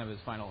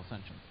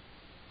ascension.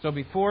 So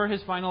before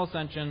His final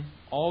ascension,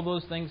 all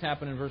those things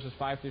happen in verses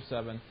 5 through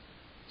 7.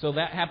 So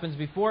that happens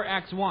before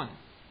Acts 1.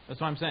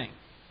 That's what I'm saying.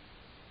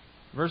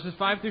 Verses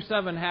 5 through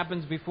 7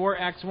 happens before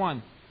Acts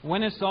 1.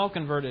 When is Saul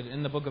converted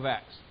in the book of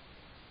Acts?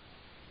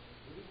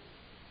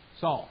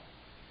 Saul.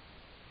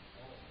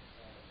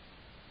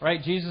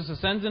 Right? Jesus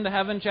ascends into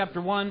heaven, chapter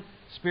 1.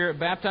 Spirit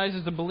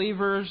baptizes the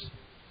believers,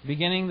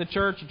 beginning the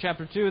church. In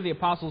chapter 2, the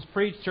apostles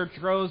preach, church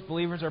grows,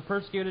 believers are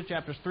persecuted.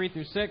 Chapters 3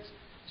 through 6.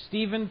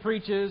 Stephen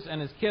preaches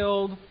and is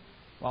killed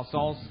while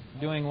Saul's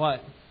doing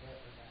what?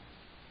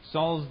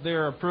 Saul's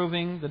there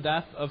approving the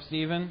death of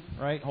Stephen,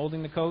 right?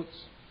 Holding the coats.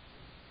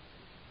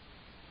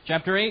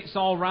 Chapter 8,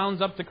 Saul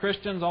rounds up the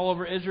Christians all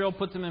over Israel,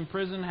 puts them in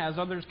prison, has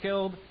others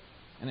killed.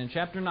 And in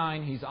chapter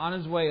 9, he's on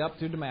his way up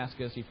to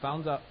Damascus. He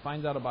finds out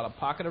about a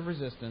pocket of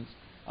resistance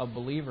of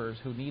believers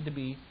who need to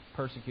be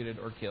persecuted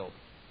or killed.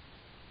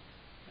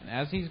 And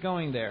as he's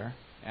going there,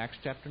 Acts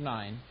chapter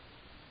 9,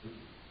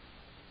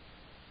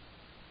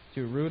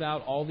 to root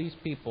out all these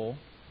people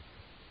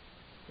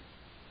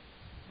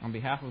on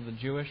behalf of the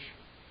Jewish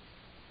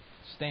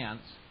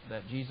stance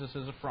that Jesus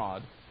is a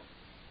fraud,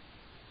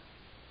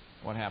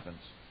 what happens?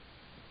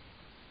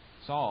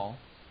 Saul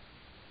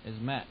is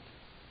met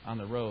on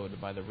the road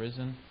by the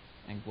risen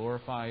and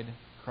glorified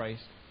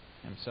Christ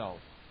himself.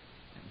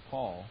 And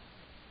Paul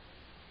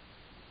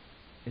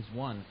is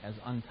one as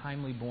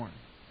untimely born.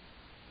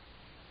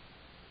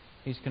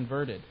 He's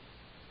converted.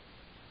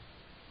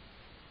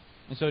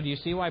 And so do you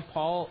see why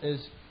Paul is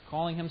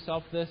calling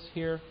himself this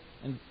here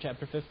in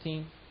chapter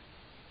 15?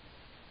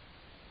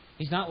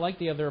 He's not like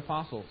the other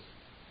apostles.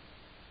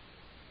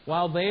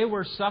 While they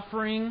were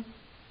suffering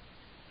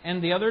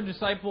and the other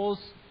disciples,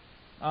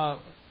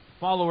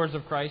 followers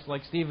of Christ,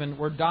 like Stephen,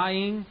 were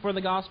dying for the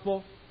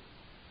gospel,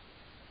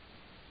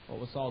 what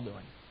was Saul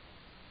doing?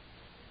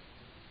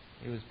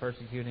 He was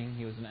persecuting.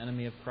 He was an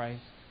enemy of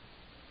Christ.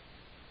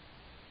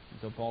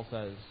 And so Paul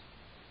says,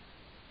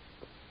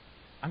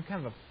 I'm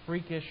kind of a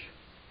freakish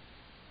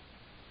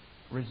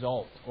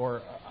result,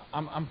 or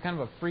I'm kind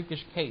of a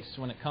freakish case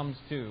when it comes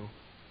to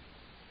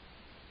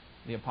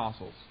the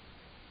apostles.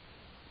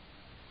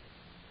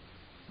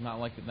 I'm not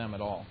like them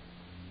at all.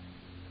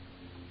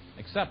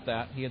 Except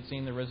that he had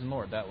seen the risen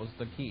Lord. That was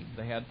the key.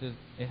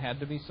 It had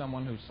to be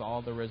someone who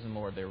saw the risen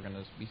Lord. They were going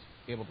to be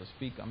able to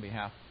speak on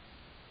behalf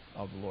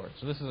of the Lord.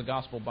 So this is a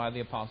gospel by the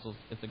apostles.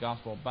 It's a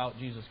gospel about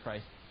Jesus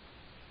Christ.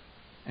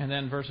 And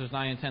then verses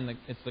 9 and 10,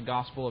 it's the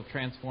gospel of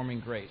transforming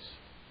grace.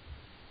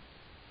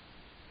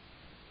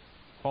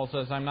 Paul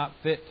says, I'm not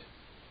fit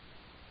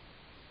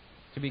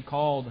to be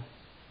called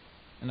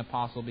an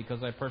apostle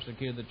because I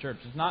persecuted the church.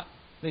 It's not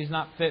that he's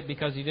not fit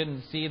because he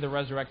didn't see the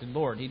resurrected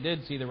Lord. He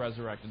did see the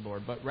resurrected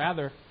Lord. But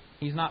rather,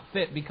 he's not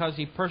fit because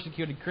he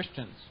persecuted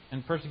Christians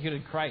and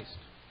persecuted Christ.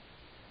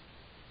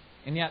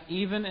 And yet,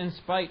 even in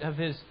spite of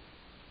his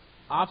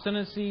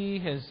obstinacy,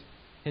 his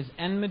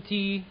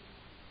enmity,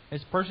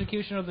 his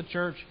persecution of the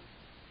church,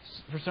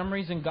 for some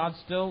reason God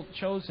still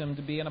chose him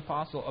to be an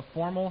apostle, a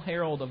formal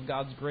herald of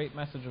God's great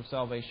message of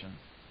salvation.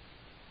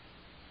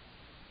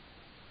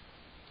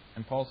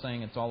 And Paul's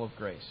saying it's all of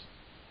grace.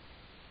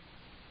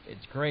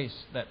 It's grace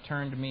that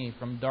turned me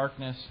from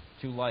darkness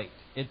to light.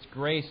 It's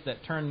grace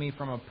that turned me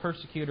from a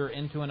persecutor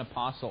into an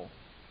apostle.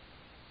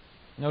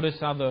 Notice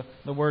how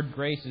the word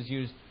grace is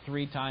used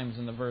 3 times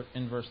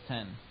in verse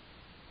 10.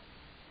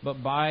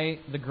 But by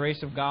the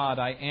grace of God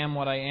I am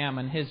what I am,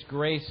 and His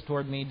grace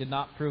toward me did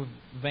not prove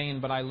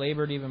vain, but I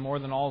labored even more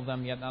than all of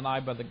them, yet not I,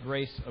 but the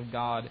grace of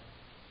God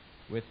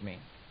with me.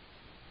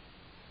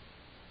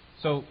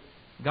 So,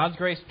 God's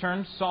grace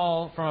turned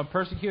Saul from a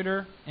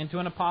persecutor into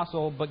an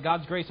apostle, but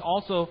God's grace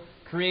also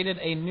created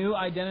a new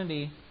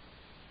identity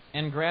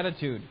and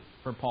gratitude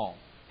for Paul.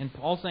 And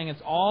Paul's saying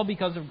it's all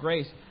because of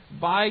grace.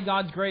 By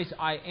God's grace,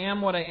 I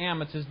am what I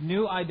am. It's his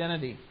new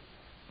identity.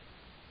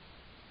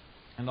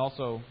 And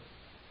also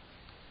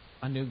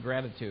a new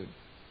gratitude.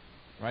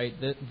 Right?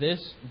 This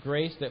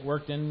grace that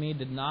worked in me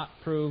did not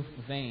prove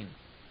vain.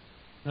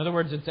 In other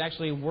words, it's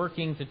actually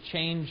working to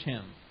change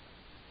him.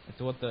 It's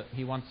what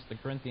he wants the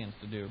Corinthians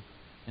to do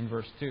in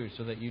verse 2,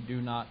 so that you do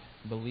not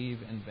believe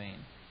in vain.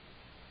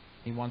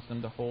 He wants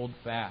them to hold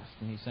fast.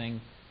 And he's saying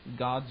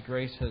God's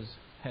grace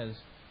has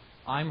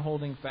I'm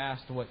holding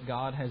fast to what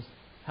God has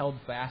held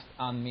fast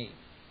on me.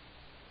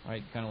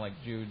 Right? Kind of like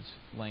Jude's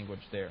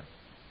language there.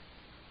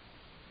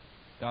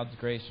 God's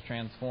grace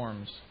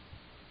transforms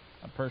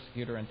a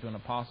persecutor into an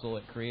apostle.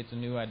 It creates a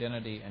new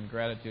identity and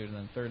gratitude. And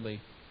then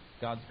thirdly,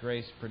 God's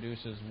grace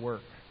produces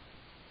work.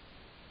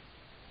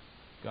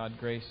 God's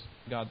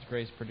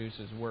grace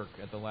produces work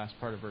at the last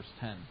part of verse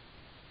 10.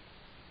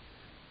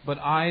 But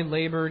I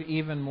labored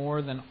even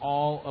more than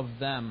all of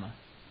them,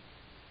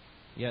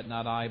 yet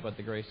not I, but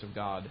the grace of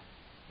God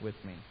with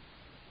me.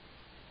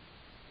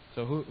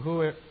 So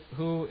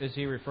who is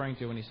he referring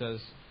to when he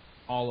says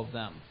all of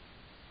them?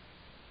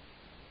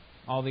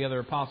 All the other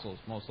apostles,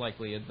 most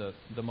likely.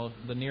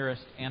 The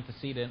nearest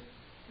antecedent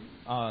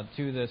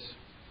to this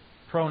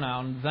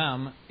pronoun,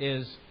 them,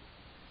 is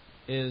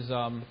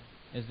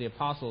the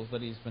apostles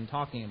that he's been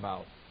talking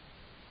about.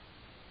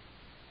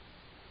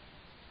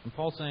 And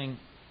Paul's saying,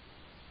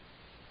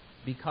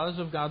 because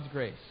of God's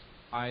grace,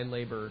 I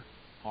labor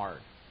hard.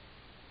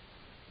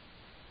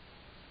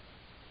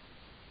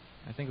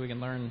 I think we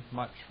can learn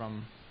much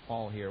from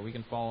Paul here. We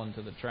can fall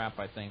into the trap,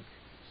 I think,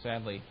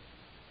 sadly,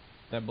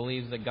 that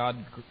believes that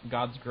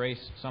God's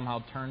grace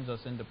somehow turns us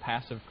into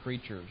passive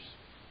creatures.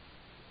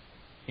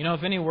 You know,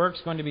 if any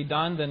work's going to be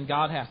done, then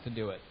God has to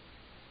do it.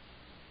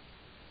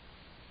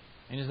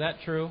 And is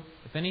that true?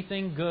 If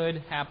anything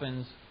good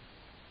happens,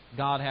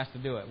 God has to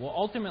do it. Well,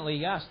 ultimately,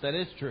 yes, that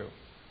is true.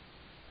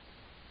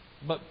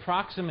 But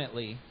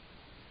proximately,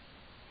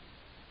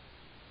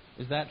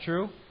 is that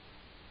true?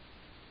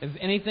 If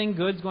anything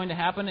good's going to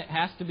happen, it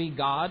has to be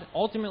God.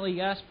 Ultimately,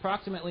 yes.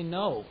 Proximately,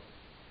 no.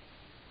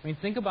 I mean,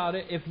 think about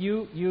it. If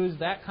you use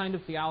that kind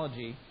of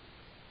theology,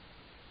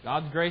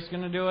 God's grace is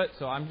going to do it,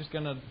 so I'm just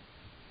going to,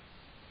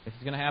 if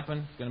it's going to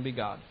happen, it's going to be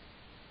God.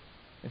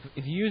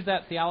 If you use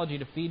that theology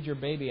to feed your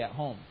baby at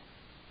home,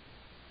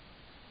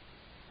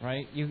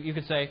 right? You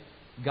could say,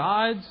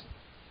 God's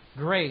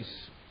grace,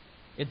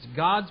 it's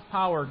God's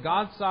power,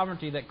 God's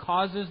sovereignty that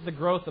causes the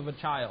growth of a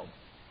child.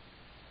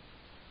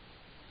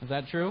 Is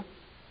that true?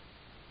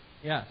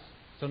 Yes.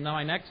 So now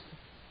my next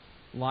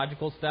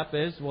logical step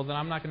is, well, then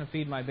I'm not going to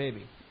feed my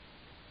baby.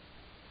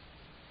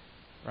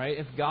 Right?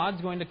 If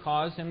God's going to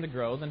cause him to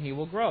grow, then he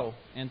will grow.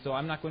 And so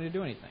I'm not going to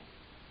do anything.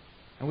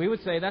 And we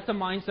would say that's a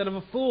mindset of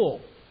a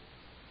fool.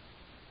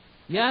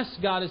 Yes,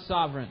 God is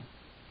sovereign.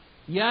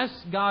 Yes,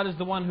 God is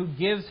the one who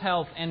gives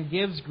health and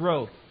gives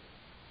growth.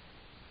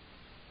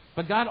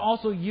 But God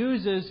also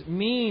uses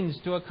means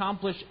to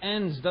accomplish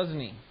ends, doesn't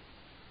He?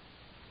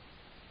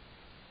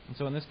 And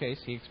so in this case,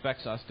 He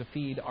expects us to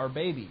feed our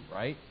baby,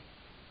 right?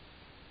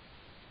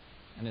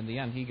 And in the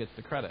end, He gets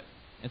the credit.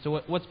 And so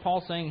what's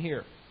Paul saying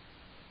here?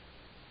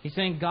 He's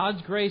saying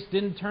God's grace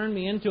didn't turn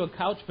me into a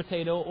couch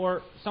potato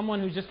or someone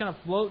who's just going to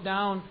float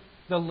down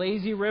the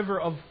lazy river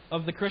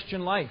of the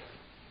Christian life.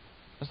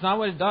 That's not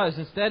what it does.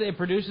 Instead, it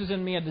produces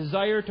in me a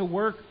desire to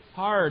work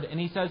hard. And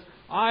he says,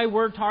 I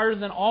worked harder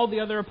than all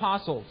the other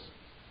apostles.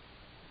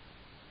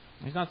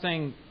 He's not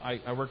saying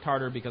I worked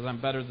harder because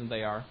I'm better than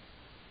they are.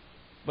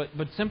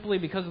 But simply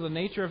because of the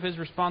nature of his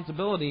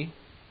responsibility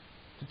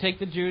to take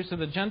the Jews to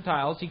the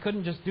Gentiles, he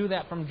couldn't just do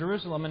that from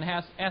Jerusalem and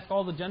ask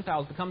all the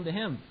Gentiles to come to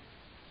him.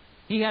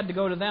 He had to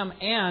go to them,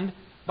 and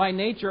by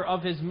nature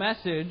of his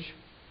message,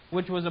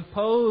 which was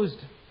opposed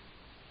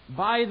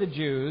by the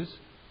Jews,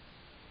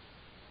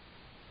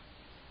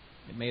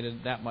 it made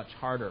it that much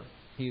harder.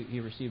 He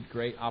received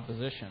great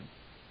opposition.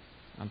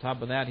 On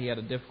top of that, he had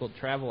a difficult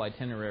travel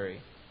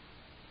itinerary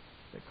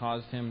that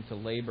caused him to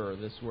labor.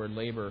 This word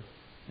labor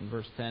in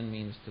verse 10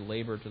 means to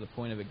labor to the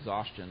point of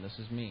exhaustion. This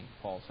is me,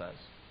 Paul says.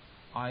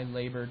 I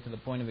labored to the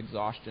point of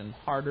exhaustion,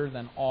 harder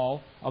than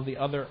all of the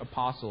other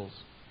apostles.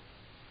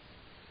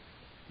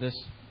 This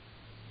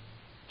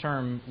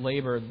term,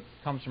 labor,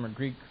 comes from a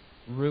Greek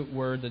root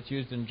word that's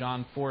used in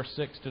John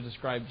 4:6 to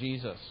describe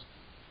Jesus.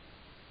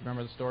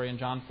 Remember the story in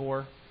John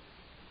 4?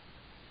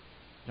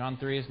 John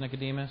 3 is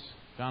Nicodemus.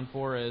 John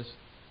 4 is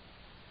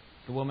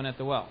the woman at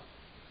the well.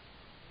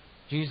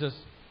 Jesus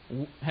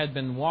had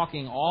been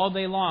walking all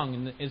day long,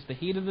 and it's the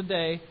heat of the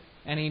day,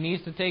 and he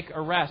needs to take a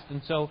rest.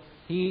 And so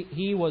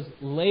he was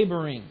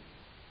laboring.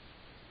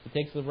 He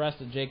takes the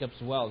rest at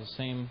Jacob's well, the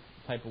same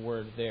type of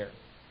word there.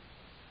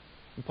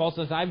 And Paul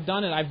says, I've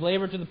done it. I've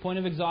labored to the point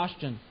of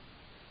exhaustion.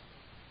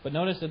 But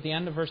notice at the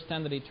end of verse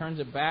 10 that he turns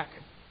it back,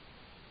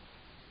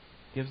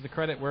 gives the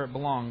credit where it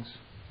belongs,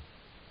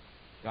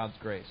 God's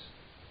grace,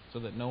 so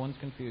that no one's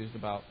confused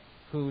about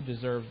who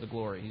deserves the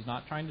glory. He's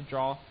not trying to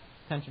draw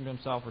attention to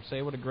himself or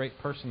say what a great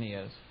person he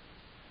is.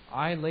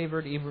 I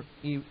labored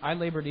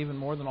even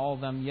more than all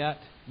of them, yet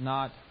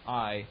not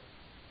I,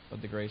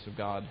 but the grace of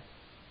God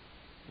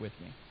with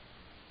me.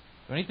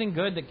 So anything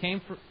good that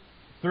came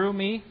through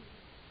me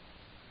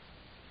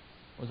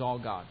was all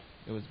God.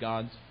 It was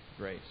God's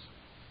grace.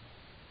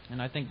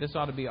 And I think this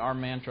ought to be our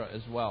mantra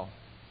as well.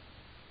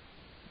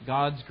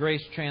 God's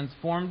grace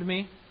transformed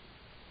me,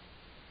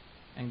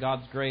 and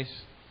God's grace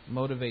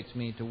motivates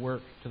me to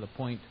work to the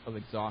point of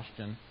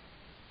exhaustion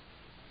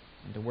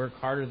and to work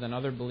harder than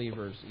other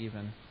believers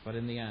even. But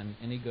in the end,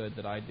 any good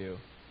that I do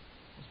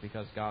is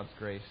because God's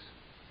grace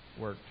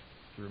worked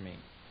through me.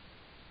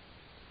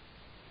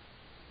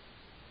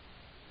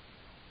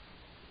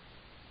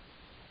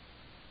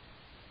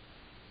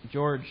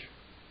 George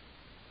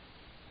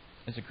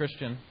is a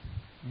Christian,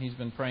 and he's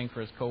been praying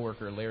for his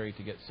coworker Larry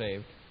to get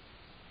saved.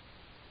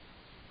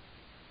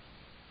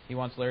 He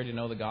wants Larry to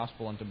know the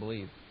gospel and to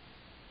believe.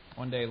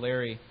 One day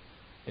Larry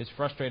is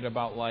frustrated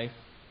about life.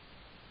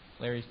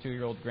 Larry's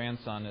 2-year-old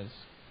grandson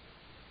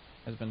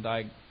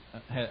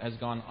has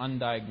gone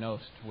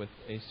undiagnosed with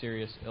a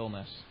serious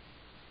illness,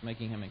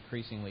 making him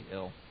increasingly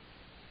ill.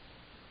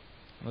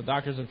 The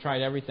doctors have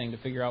tried everything to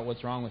figure out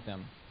what's wrong with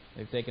him.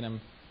 They've taken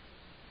him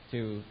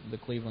to the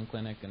Cleveland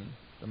Clinic and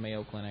the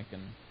Mayo Clinic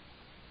and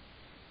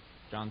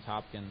Johns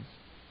Hopkins.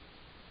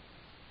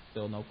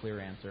 Still no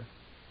clear answer.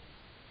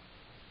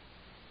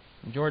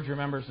 And George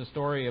remembers the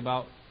story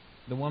about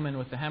the woman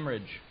with the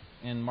hemorrhage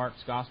in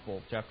Mark's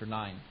Gospel, chapter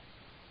 9,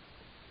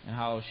 and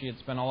how she had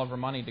spent all of her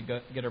money to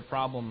get her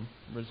problem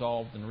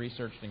resolved and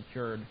researched and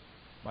cured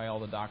by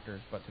all the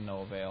doctors, but to no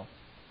avail.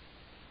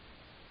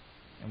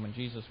 And when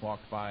Jesus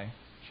walked by,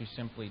 she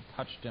simply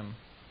touched him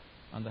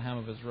on the hem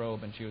of his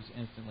robe, and she was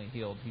instantly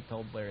healed. He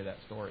told Larry that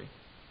story.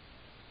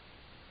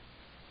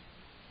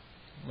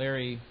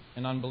 Larry,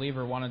 an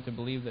unbeliever, wanted to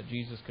believe that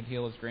Jesus could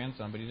heal his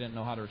grandson, but he didn't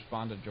know how to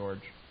respond to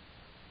George.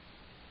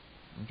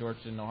 And George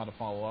didn't know how to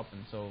follow up,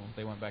 and so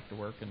they went back to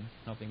work, and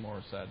nothing more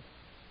was said.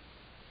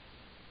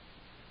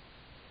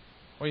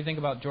 What do you think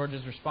about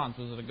George's response?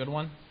 Was it a good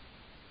one?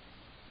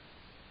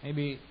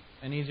 Maybe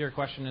an easier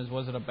question is,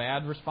 was it a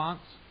bad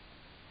response?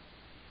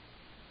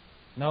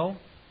 No.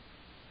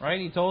 Right?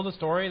 He told a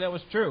story that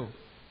was true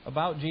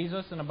about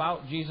Jesus and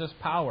about Jesus'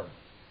 power.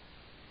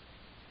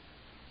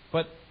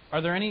 But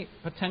are there any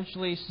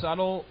potentially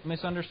subtle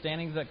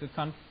misunderstandings that could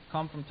come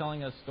from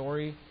telling a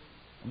story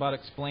about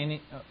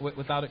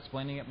without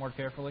explaining it more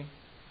carefully?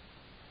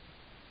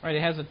 Right?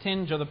 It has a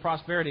tinge of the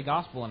prosperity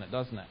gospel in it,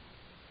 doesn't it?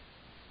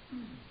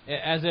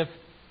 As if,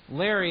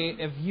 Larry,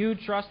 if you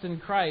trust in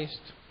Christ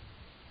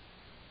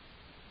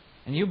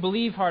and you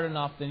believe hard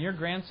enough, then your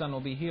grandson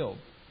will be healed.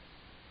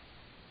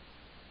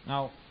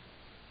 Now,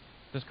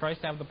 does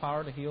Christ have the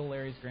power to heal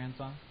Larry's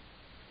grandson?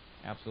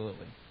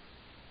 Absolutely.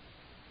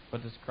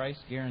 But does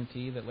Christ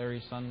guarantee that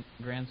Larry's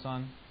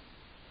grandson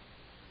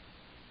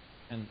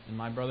and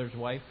my brother's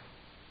wife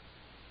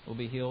will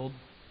be healed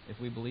if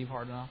we believe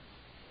hard enough?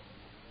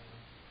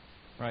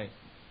 Right.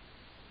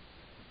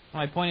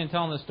 My point in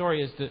telling this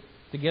story is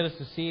to get us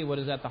to see what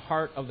is at the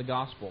heart of the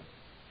gospel.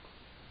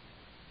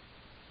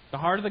 The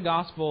heart of the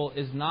gospel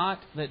is not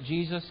that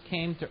Jesus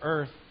came to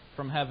earth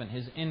from heaven,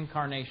 His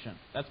incarnation.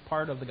 That's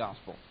part of the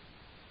gospel.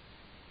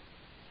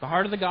 The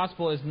heart of the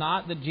gospel is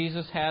not that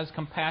Jesus has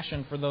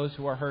compassion for those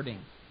who are hurting.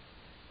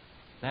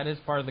 That is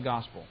part of the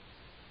gospel.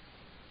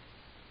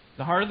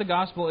 The heart of the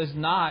gospel is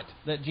not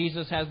that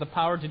Jesus has the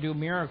power to do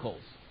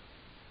miracles.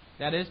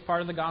 That is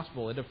part of the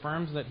gospel. It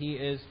affirms that He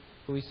is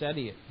who He said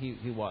He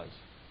was.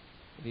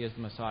 That He is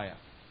the Messiah.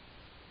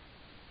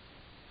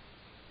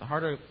 The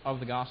heart of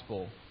the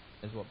gospel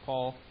is what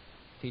Paul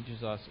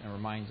teaches us and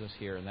reminds us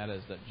here, and that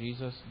is that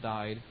Jesus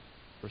died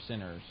for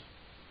sinners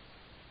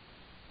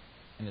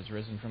and is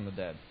risen from the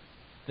dead.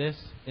 This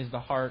is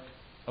the heart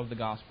of the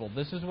gospel.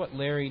 This is what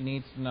Larry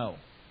needs to know.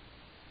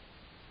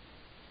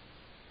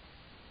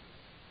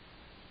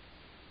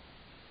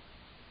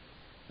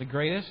 The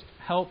greatest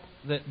help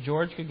that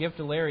George could give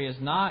to Larry is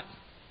not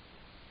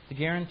to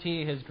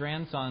guarantee his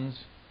grandson's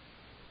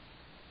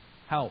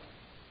health.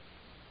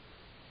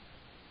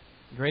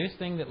 The greatest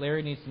thing that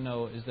Larry needs to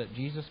know is that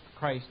Jesus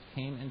Christ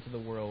came into the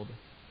world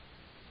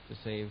to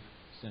save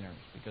sinners,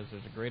 because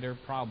there's a greater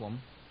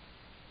problem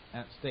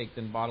at stake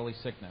than bodily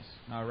sickness.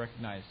 Now, I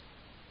recognize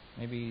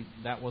maybe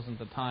that wasn't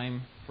the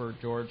time for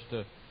George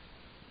to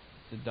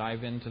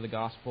dive into the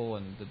gospel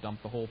and to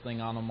dump the whole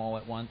thing on him all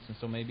at once, and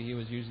so maybe he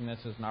was using this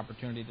as an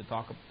opportunity to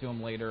talk to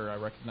him later. I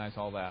recognize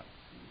all that.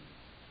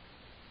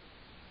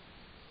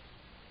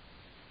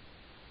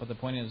 But the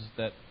point is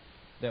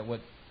that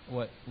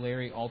what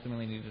Larry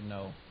ultimately needed to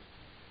know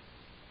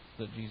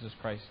is that Jesus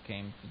Christ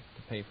came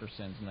to pay for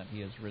sins and that He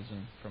has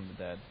risen from the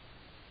dead.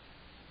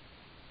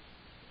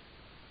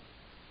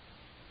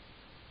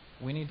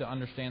 We need to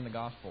understand the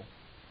gospel.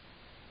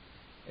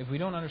 If we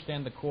don't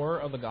understand the core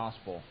of the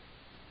gospel,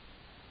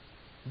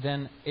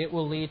 then it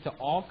will lead to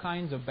all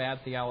kinds of bad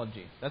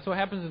theology. That's what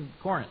happens in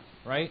Corinth,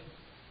 right?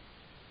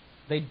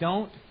 They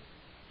don't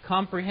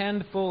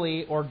comprehend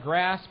fully or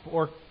grasp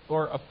or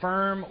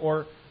affirm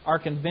or are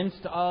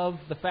convinced of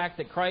the fact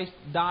that Christ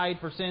died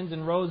for sins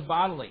and rose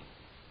bodily.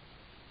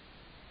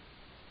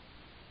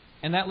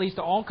 And that leads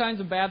to all kinds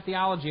of bad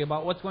theology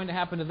about what's going to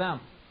happen to them.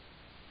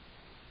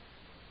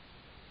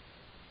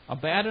 A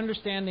bad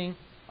understanding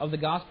of the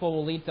gospel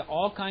will lead to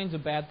all kinds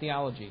of bad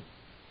theology.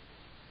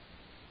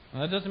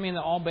 Now, that doesn't mean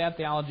that all bad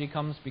theology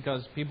comes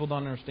because people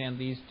don't understand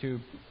these two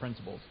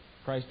principles.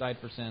 Christ died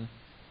for sin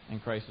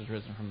and Christ is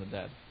risen from the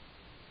dead.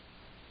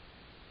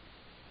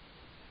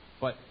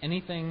 But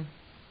anything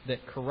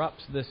that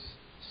corrupts this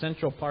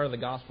central part of the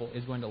gospel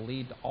is going to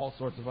lead to all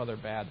sorts of other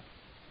bad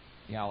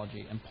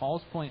theology. And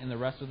Paul's point in the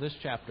rest of this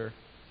chapter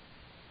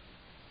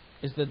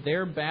is that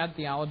their bad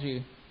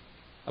theology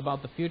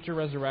about the future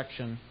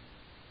resurrection,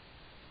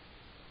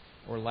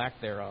 or lack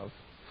thereof,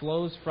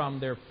 flows from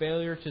their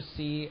failure to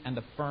see and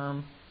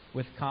affirm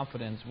with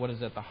confidence what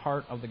is at the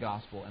heart of the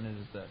gospel, and it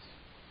is this: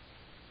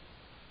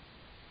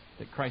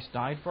 that Christ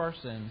died for our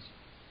sins,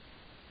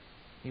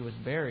 He was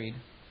buried,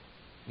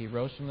 He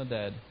rose from the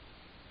dead,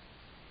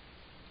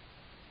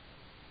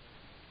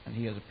 and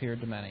He has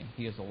appeared to many.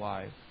 He is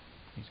alive.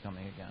 He's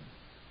coming again.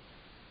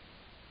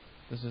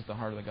 This is the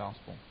heart of the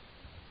gospel.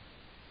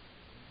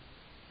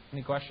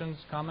 Any questions,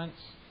 comments?